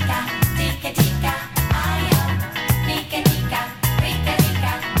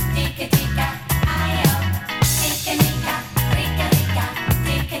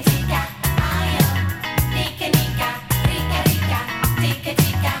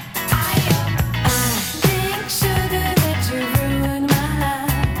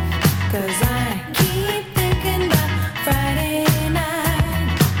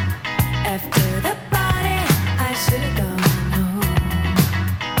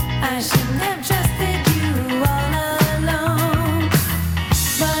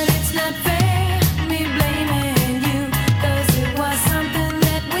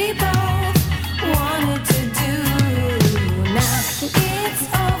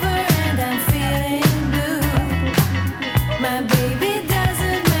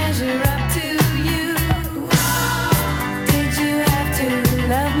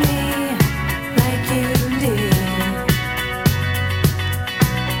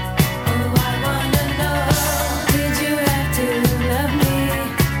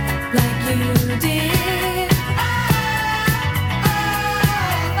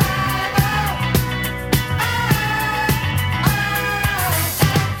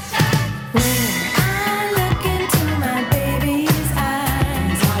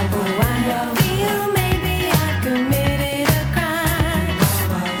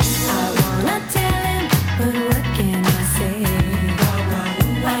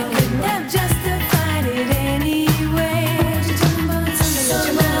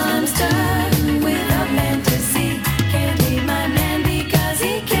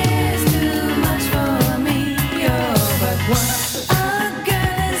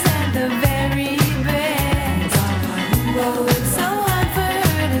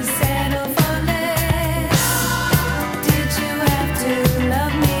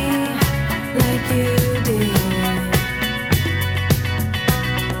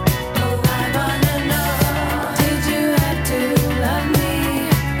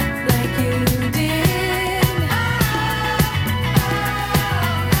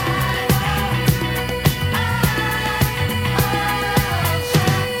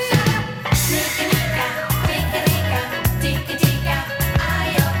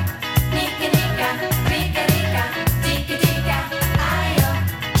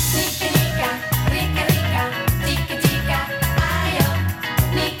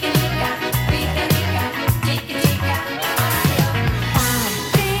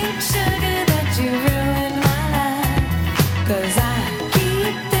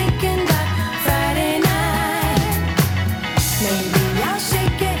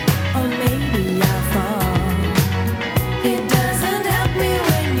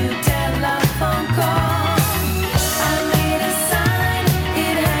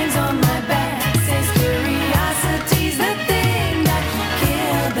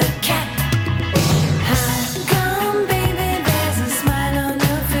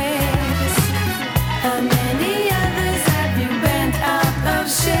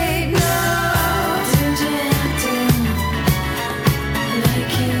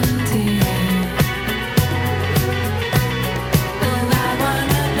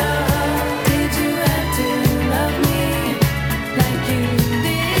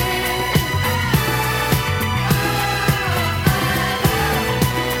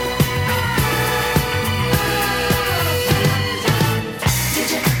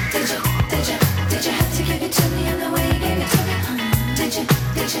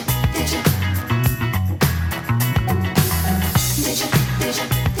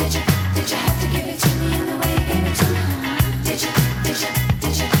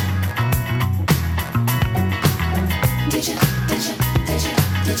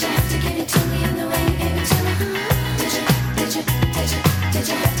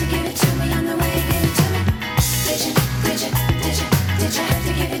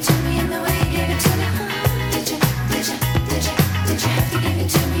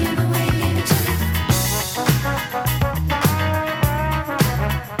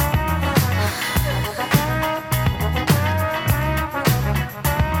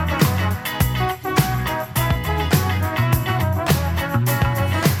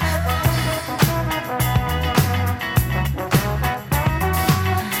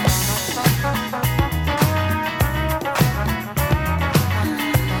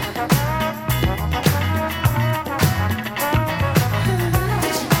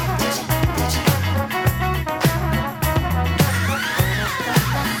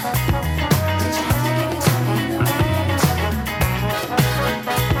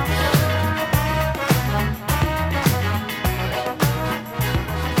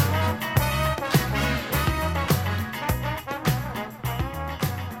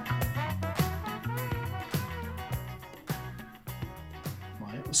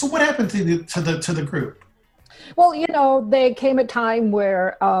 So what happened to the group? Well, you know, there came a time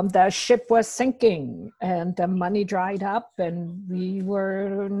where the ship was sinking and the money dried up and we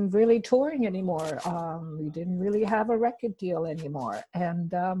weren't really touring anymore. We didn't really have a record deal anymore.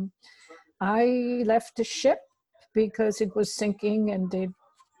 And I left the ship because it was sinking and it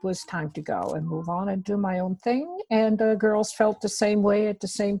was time to go and move on and do my own thing. And the girls felt the same way at the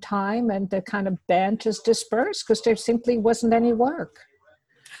same time, and the kind of band just dispersed because there simply wasn't any work.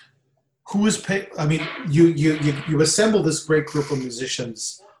 Who was paying? I mean, you assemble this great group of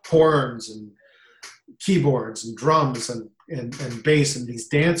musicians, horns and keyboards and drums and bass and these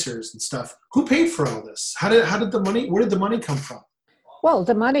dancers and stuff. Who paid for all this? How did the money? Where did the money come from? Well,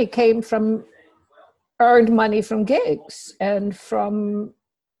 the money came from earned money from gigs and from,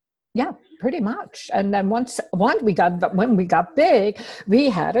 yeah, pretty much. And then when we got big, we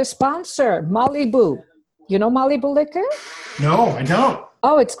had a sponsor, Malibu. You know Malibu liquor? No, I don't.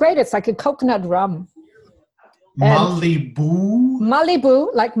 Oh, it's great. It's like a coconut rum.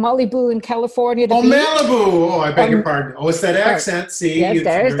 Malibu, like Malibu in California. Oh, beach. Malibu. Oh, I beg your pardon. Oh, it's that accent. See, yes,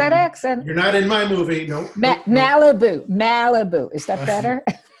 there's that accent. You're not in my movie. No. Malibu. Is that better?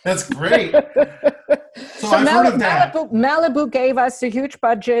 That's great. So I've heard of that. Malibu gave us a huge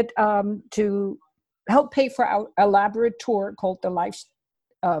budget to help pay for our elaborate tour called the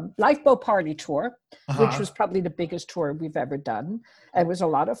Lifeboat Party Tour, which was probably the biggest tour we've ever done. It was a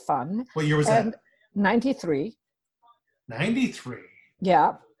lot of fun. What year was that? 93. 93.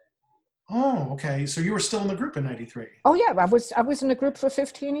 Yeah. Oh, okay. So you were still in the group in 93. Oh yeah, I was in the group for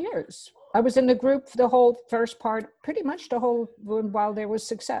 15 years. I was in the group the whole first part, pretty much the whole while there was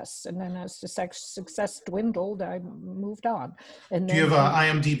success, and then as the success dwindled, I moved on. And do you have a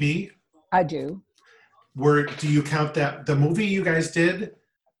IMDb? I do. Do you count that the movie you guys did?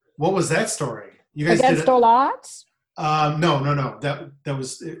 What was that story? You guys Against All Odds? No.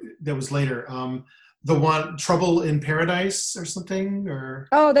 That was later. The one Trouble in Paradise or something, or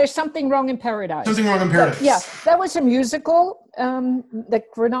There's Something Wrong in Paradise. Something Wrong in Paradise. Yeah, that was a musical that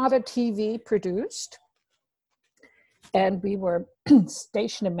Granada TV produced, and we were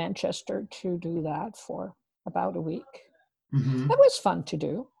stationed in Manchester to do that for about a week. Mm-hmm. That was fun to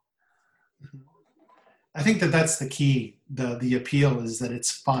do. I think that's the key. The appeal is that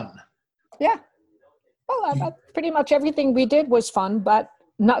it's fun. Yeah. Well, pretty much everything we did was fun, but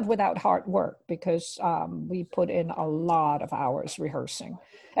not without hard work, because we put in a lot of hours rehearsing,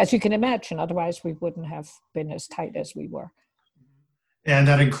 as you can imagine. Otherwise, we wouldn't have been as tight as we were. And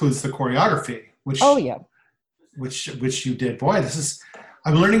that includes the choreography, which you did. Boy,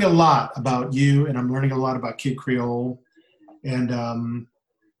 I'm learning a lot about you, and I'm learning a lot about Kid Creole, and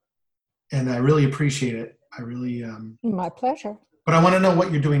I really appreciate it. I really. My pleasure. But I want to know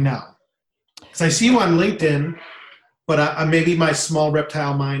what you're doing now, because I see you on LinkedIn. But maybe my small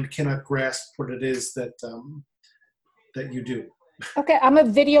reptile mind cannot grasp what it is that you do. Okay, I'm a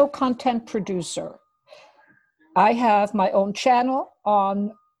video content producer. I have my own channel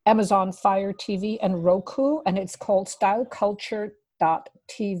on Amazon Fire TV and Roku, and it's called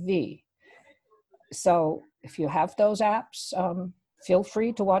styleculture.tv. So if you have those apps, feel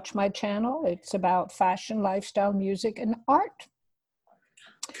free to watch my channel. It's about fashion, lifestyle, music, and art.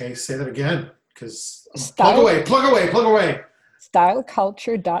 Okay, say that again. Because plug away.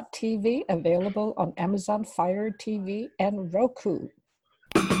 Styleculture.tv, available on Amazon Fire TV and Roku.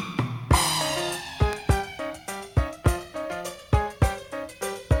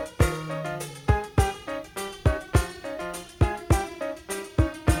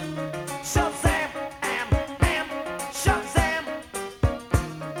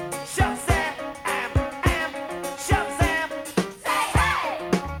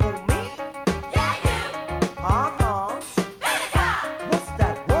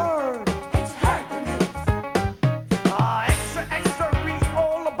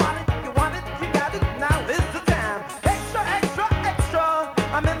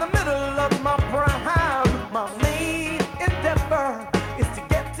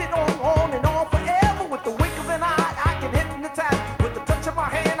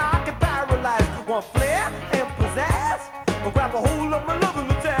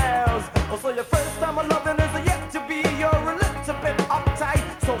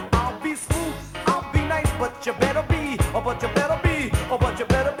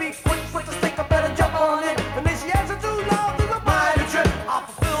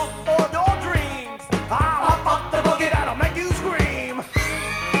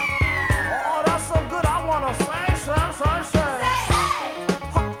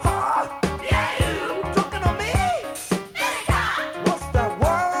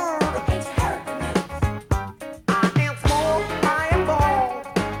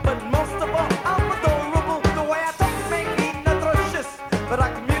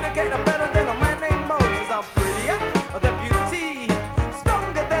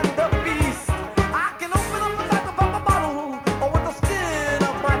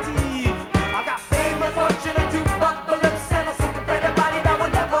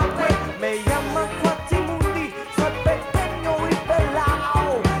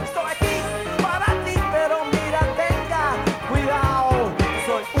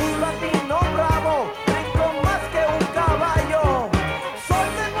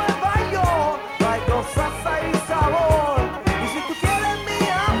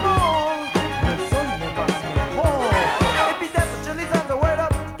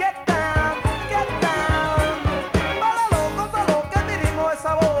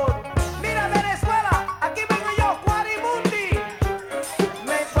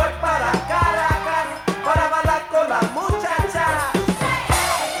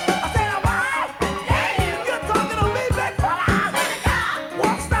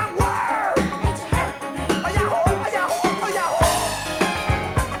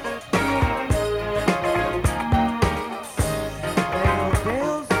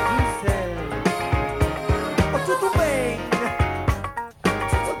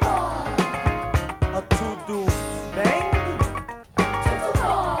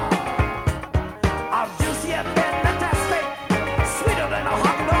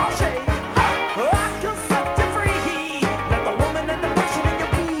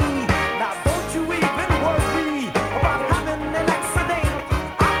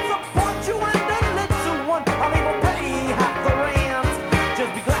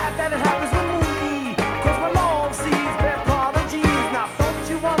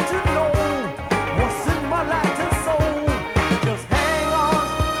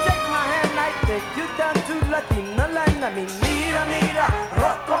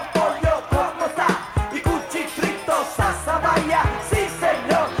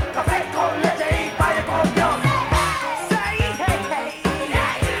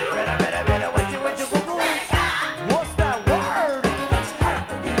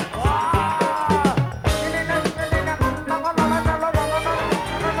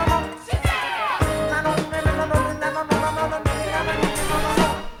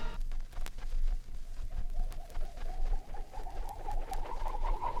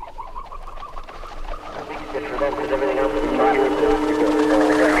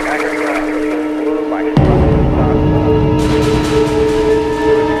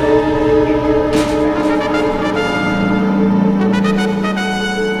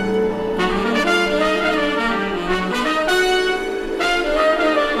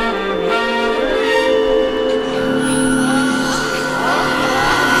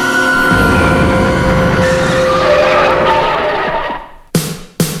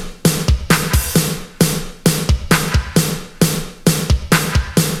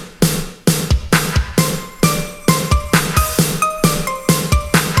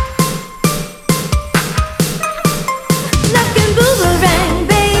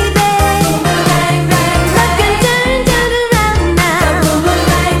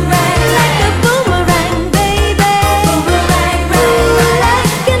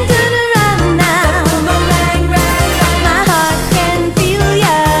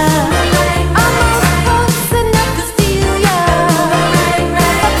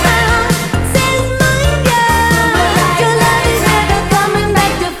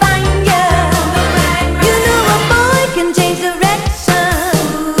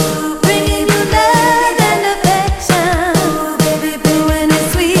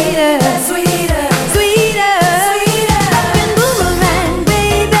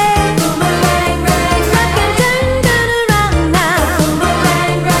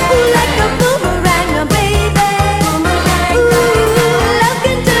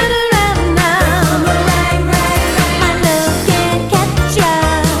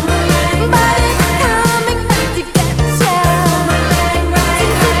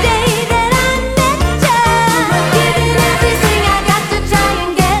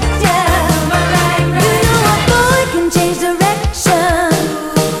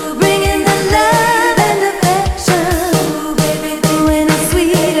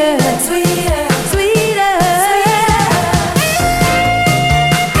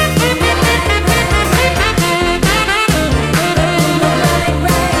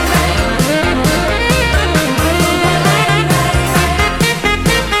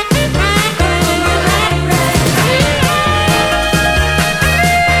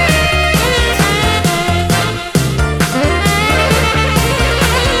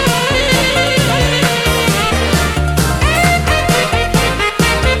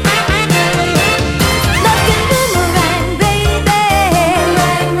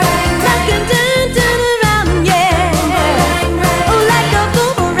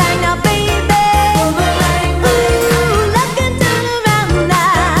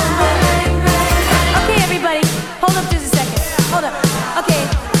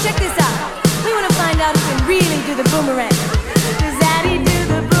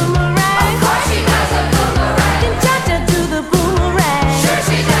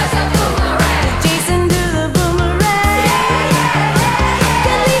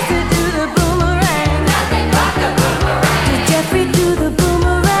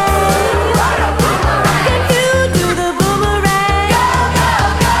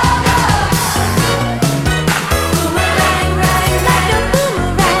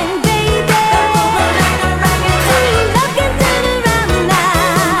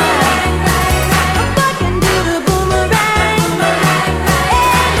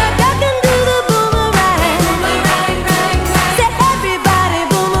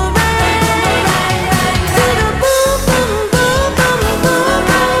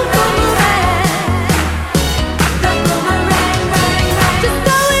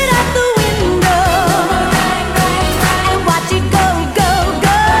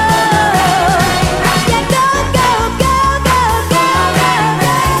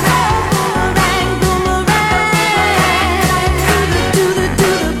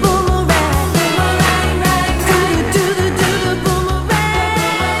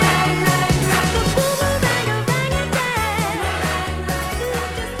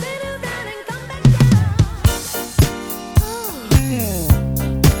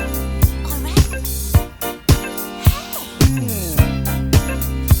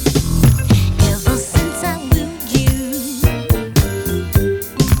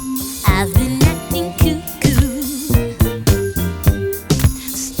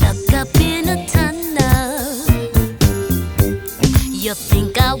 You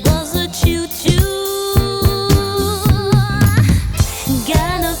think I was a choo-choo?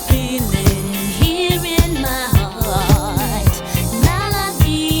 Got a feeling here in my heart.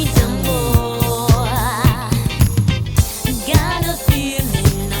 Melody d'amour. Got a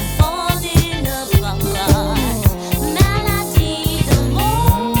feeling I'm falling apart. Melody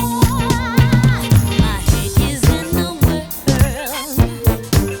d'amour. My head is in the world.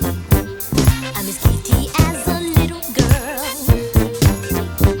 I'm as giddy as a little girl.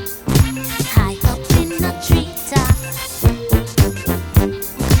 High up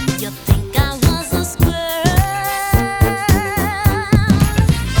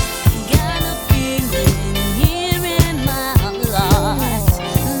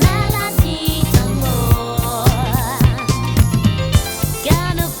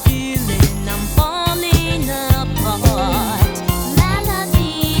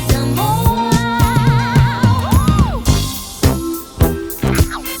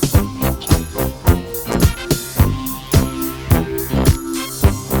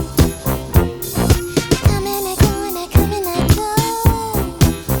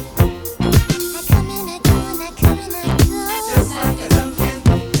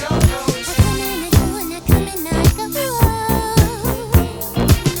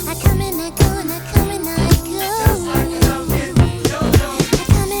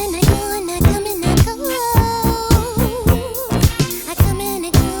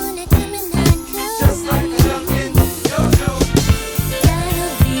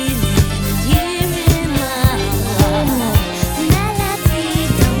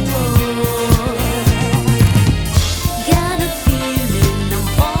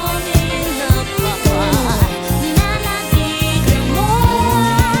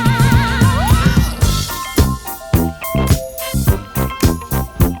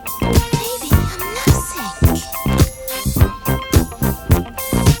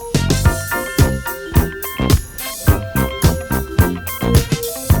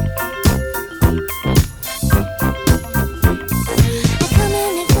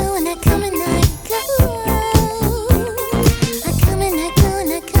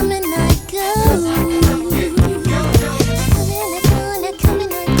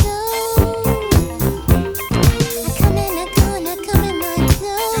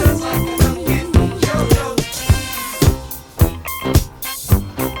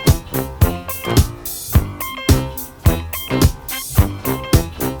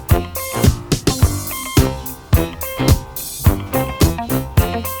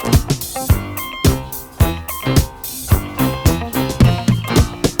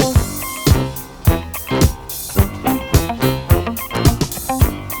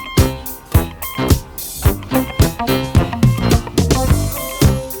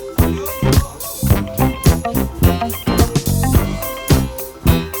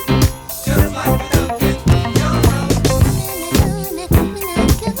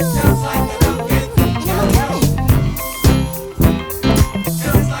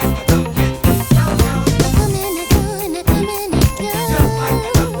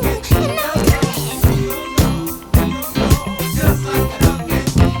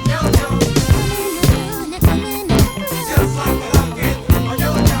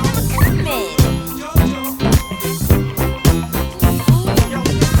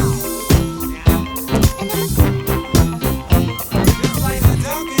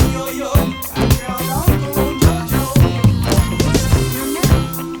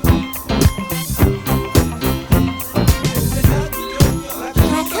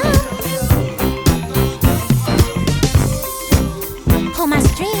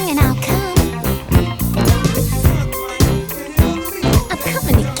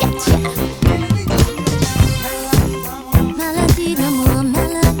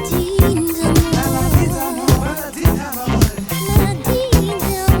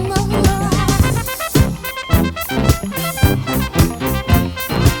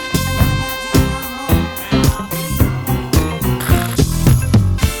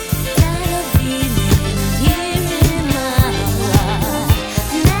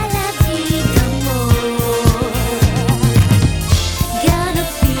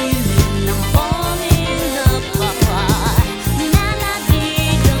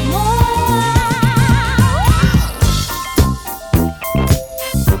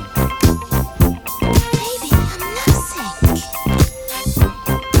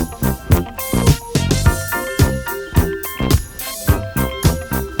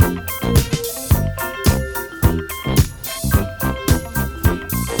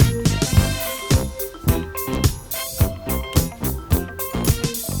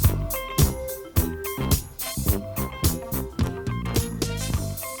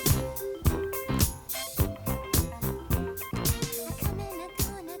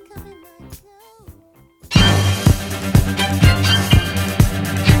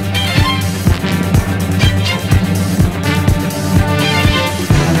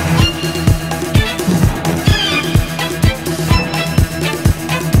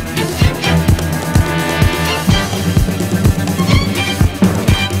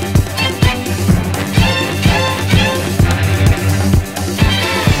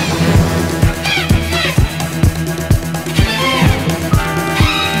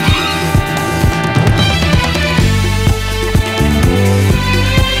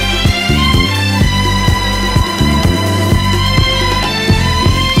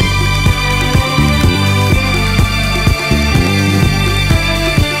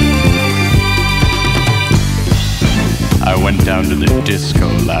disco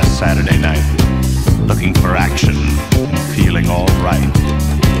last Saturday night, looking for action, feeling all right.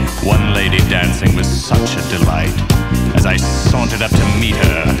 One lady dancing was such a delight. As I sauntered up to meet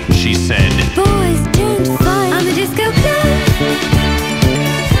her, she said, Boys don't fight on the disco floor.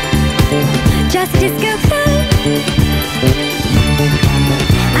 Just a disco floor.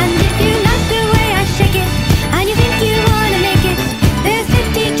 And if you like the way I shake it, and you think you wanna make it, there's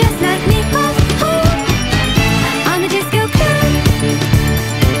 50 just like me. Oh, oh, on the disco floor.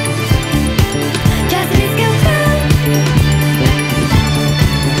 Just a disco floor.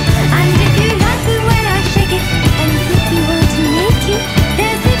 And if you like the way I shake it, and you think you want to make it,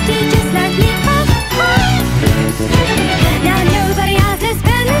 there's 50 just like me. Oh, oh. Now nobody else has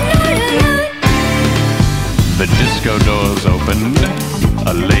spent the night alone. the disco doors opened.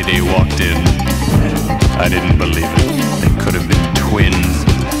 A lady walked in. I didn't believe it. They could have been twins.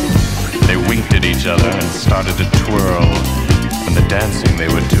 They winked at each other and started to twirl. And the dancing they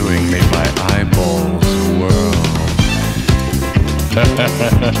were doing made my eyeballs whirl.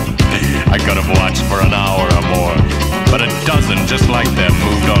 I could have watched for an hour or more, but a dozen just like them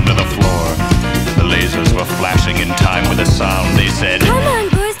moved onto the floor. The lasers were flashing in time with the sound. They said, Come on,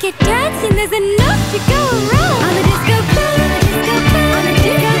 boys, get dancing. There's enough to go around. On the disco floor, disco floor, on the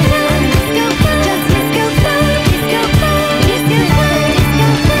disco floor, disco floor, just disco floor, disco floor, disco floor, disco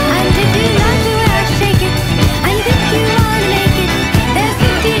floor. And if you like the way I shake it, and you think you wanna make it, there's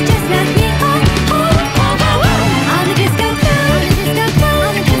 50 just like me. Oh, oh, oh, oh, oh. On the disco floor, disco floor,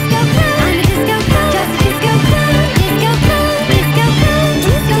 on the disco floor, on the disco floor, just disco floor, disco floor, disco floor,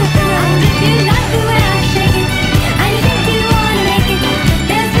 disco floor. And if you like the way I shake it, and you think you wanna make it,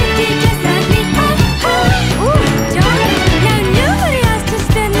 there's 50 just like me. Oh, oh, ooh, darling, now nobody has to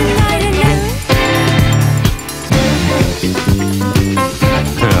spend the night alone.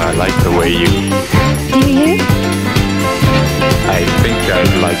 I like the way you... Do you? I think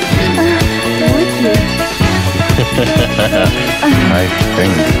I'd like to... Would you? I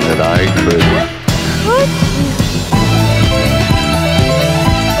think that I could... Would you?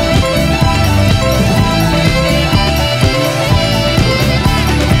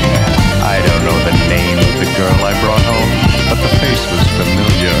 I don't know the name of the girl I brought home, but the face was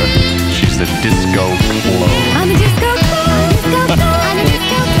familiar. She's the disco clone. I'm a disco clone, disco clone, I'm a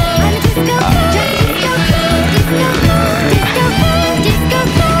disco clone, I'm a disco clone, just disco clone, disco clone, disco clone, disco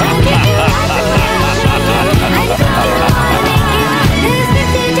clone. And if you like the way I shake it, and you think you wanna make it, there's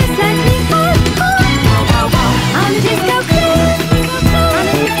 50 just like me. Oh, oh, I'm a disco clone, I'm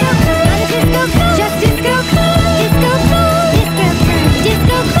a disco clone, I'm a disco clone, just disco clone, disco clone, disco clone,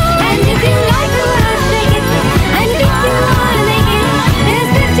 disco clone. And if you like the way I shake it, and you think you wanna make it, there's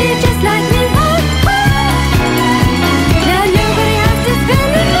 50 just like me. Oh,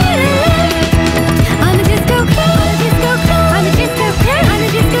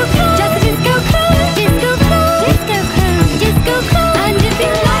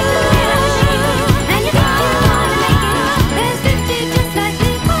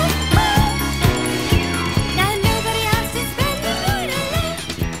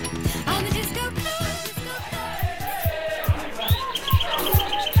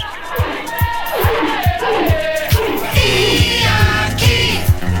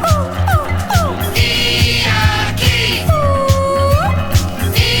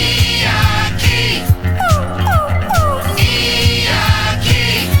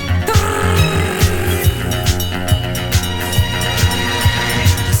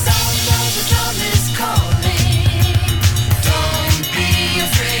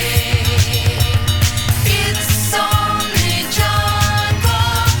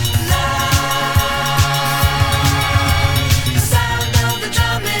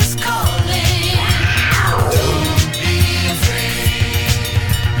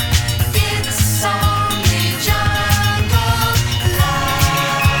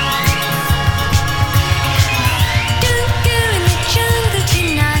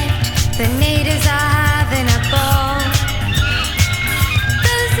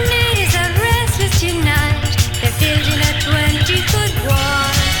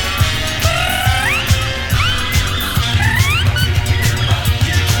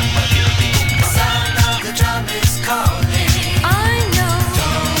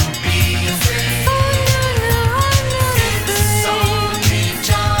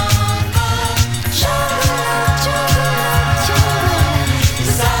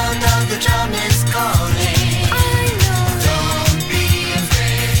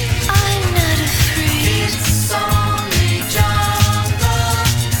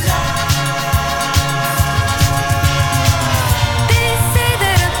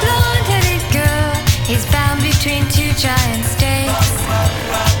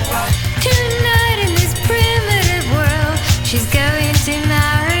 to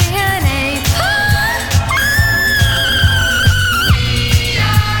marionette.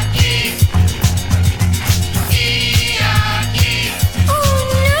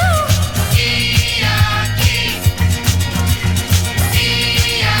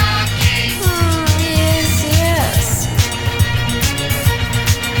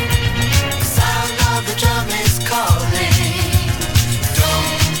 Sound of the drum is calling.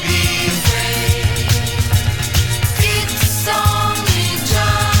 Don't be afraid. It's only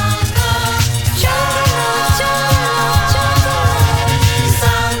just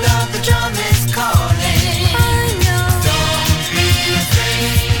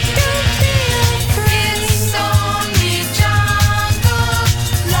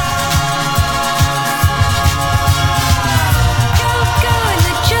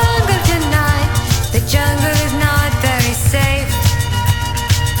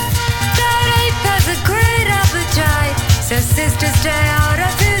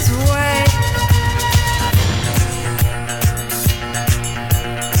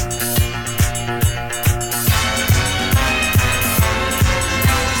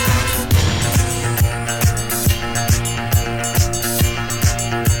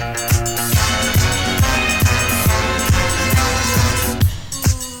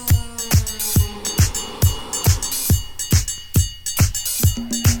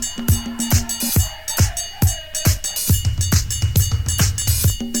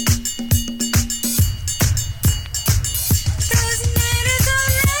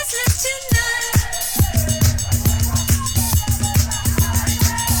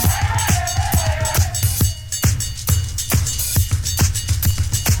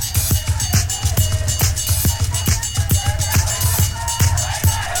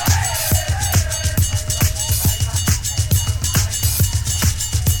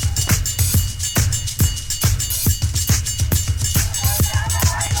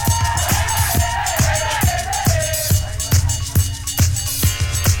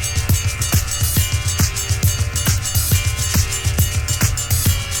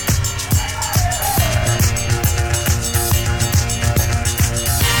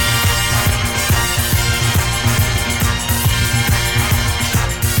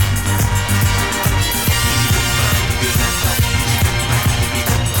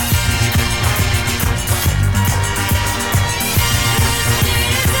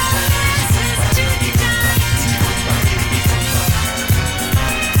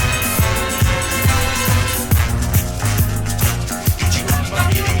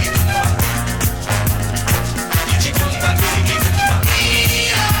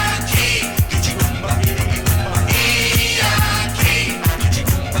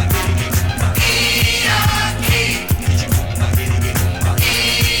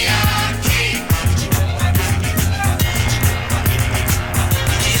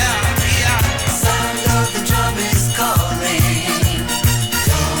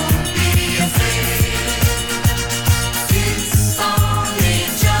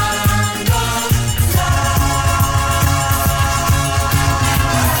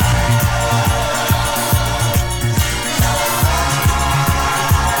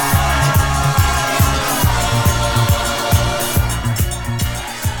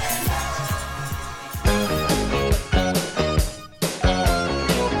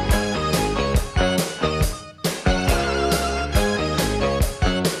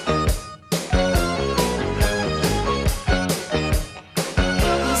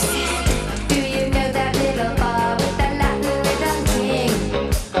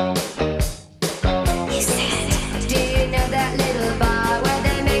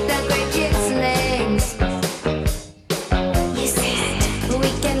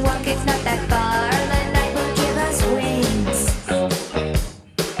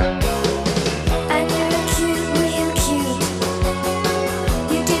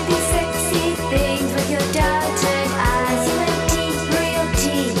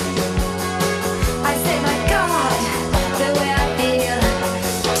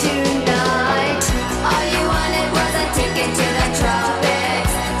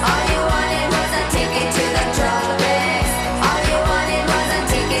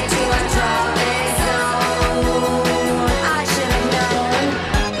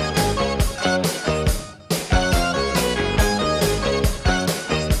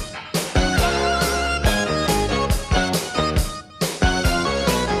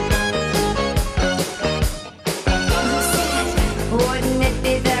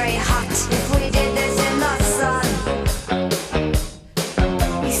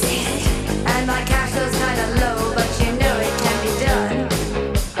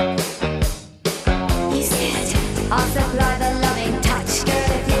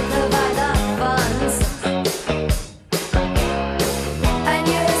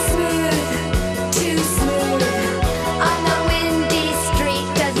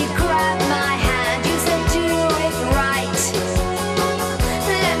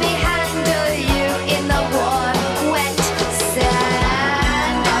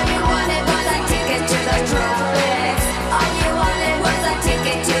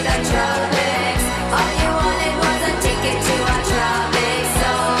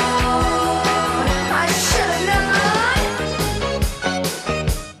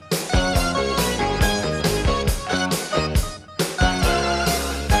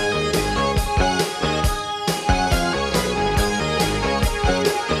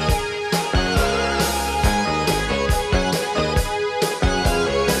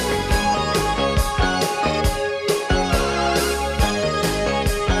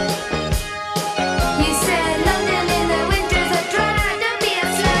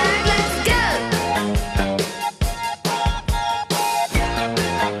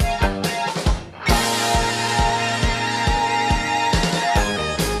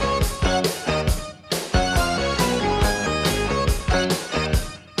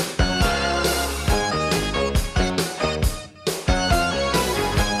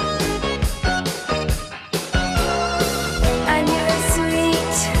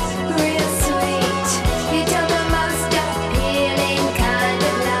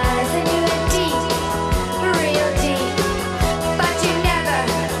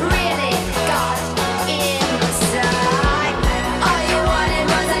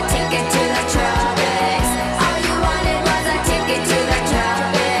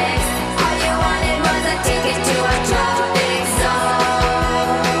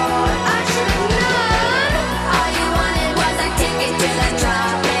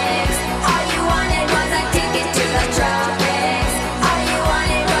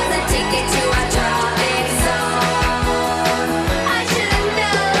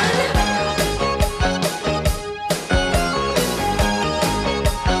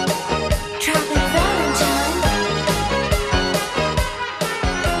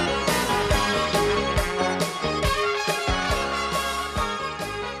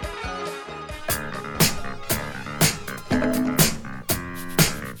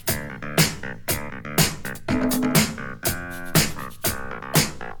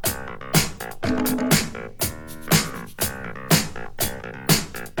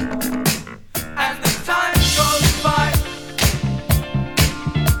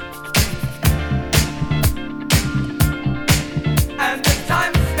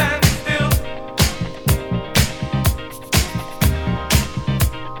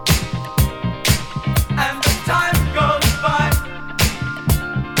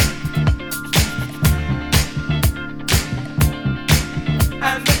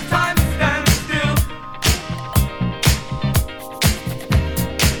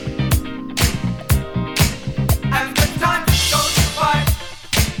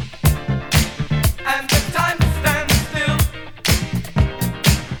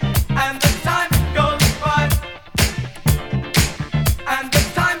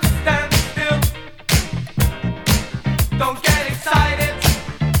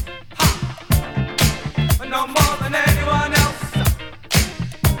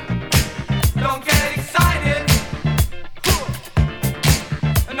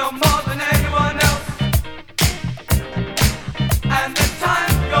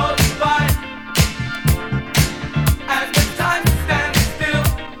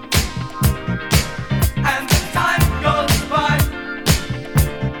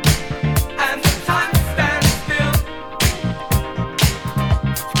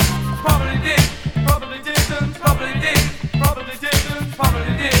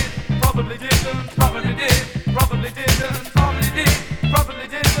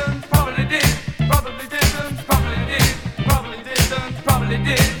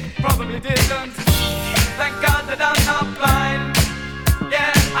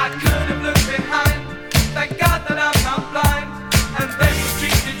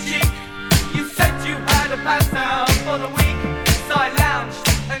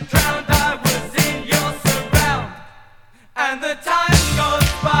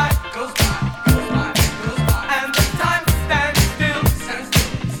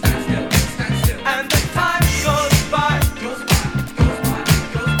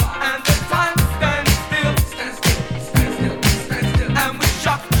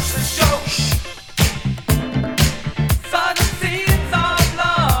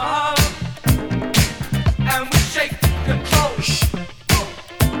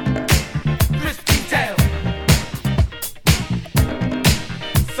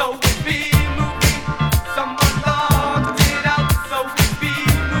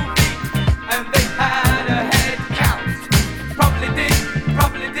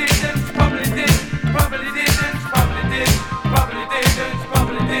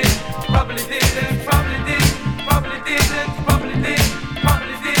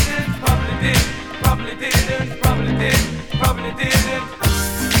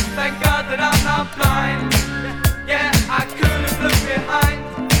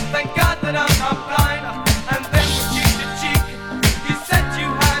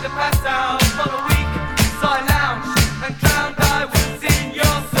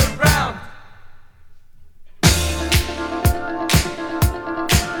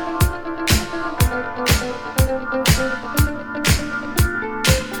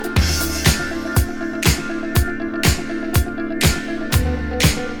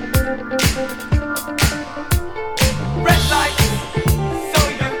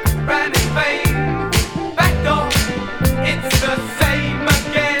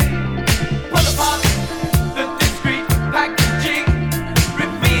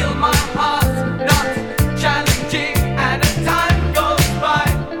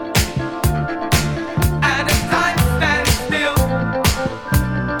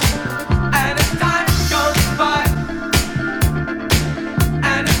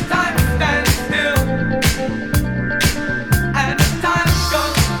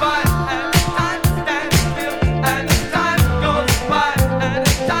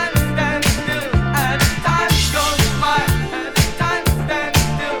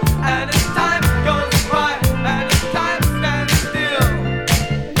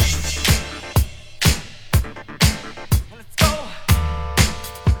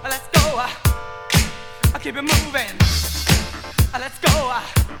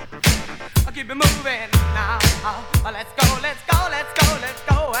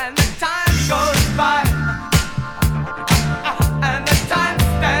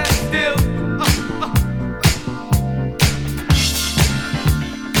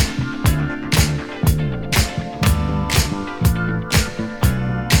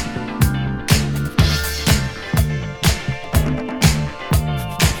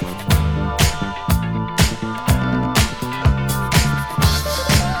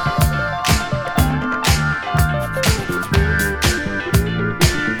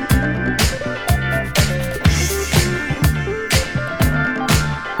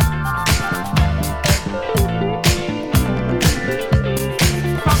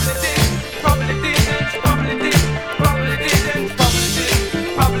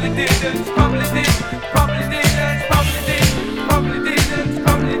probably didn't, probably did, probably didn't, probably did, probably didn't,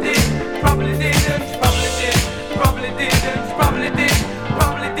 probably did, probably didn't, probably did, probably didn't, probably did,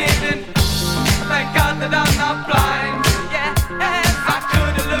 probably didn't. Thank God that I'm not blind. Yeah, I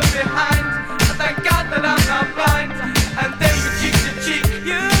could have looked behind. Thank God that I'm not blind. And then we cheek to cheek,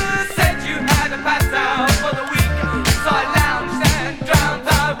 you said you had a pass out for the week. So I lounged and drowned.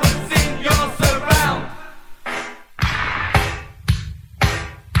 I was in your surround.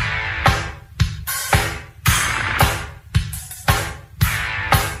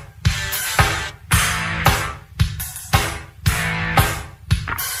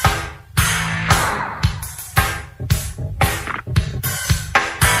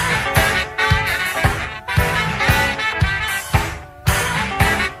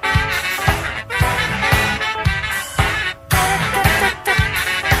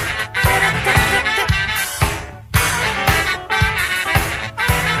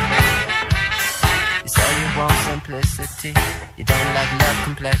 You say you want simplicity, you don't like love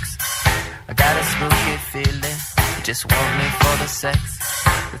complex. I got a spooky feeling, you just want me for the sex.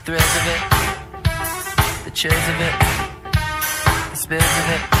 The thrills of it, the chills of it, the spills of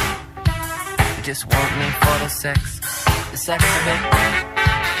it. You just want me for the sex, the sex of it.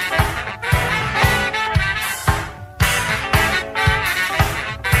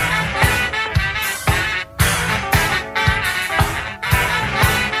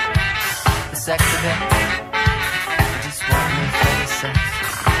 The sex of it. You just want me for the sex.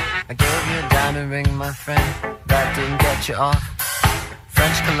 I gave you a diamond ring, my friend. That didn't get you off.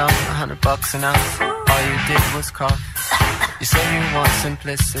 French cologne, $100 an ounce. All you did was cough. You say you want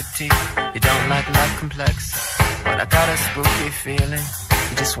simplicity, you don't like life complex. But I got a spooky feeling,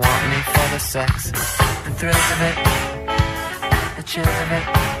 you just want me for the sex. The thrills of it, the chills of it,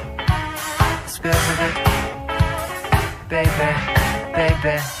 the spills of it. Baby,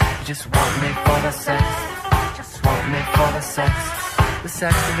 baby, you just want me for the sex. Just want me for the sex. The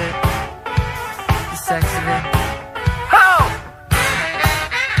sex of it, the sex of it. Oh!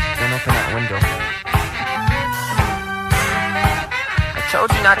 Don't open that window. I told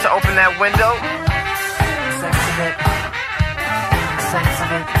you not to open that window. The sex of it, the sex of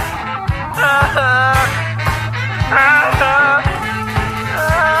it.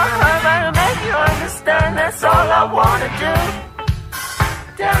 I'm gonna make you understand, that's all I wanna do.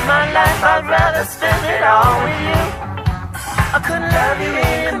 Damn my life, I'd rather spend it all with you. I couldn't love you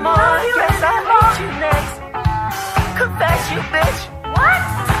anymore, guess I hate you next. Confess you, bitch. What?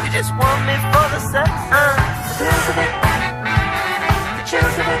 You just want me for the sex, the thrills of it, the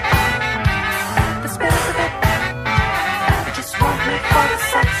chills of it,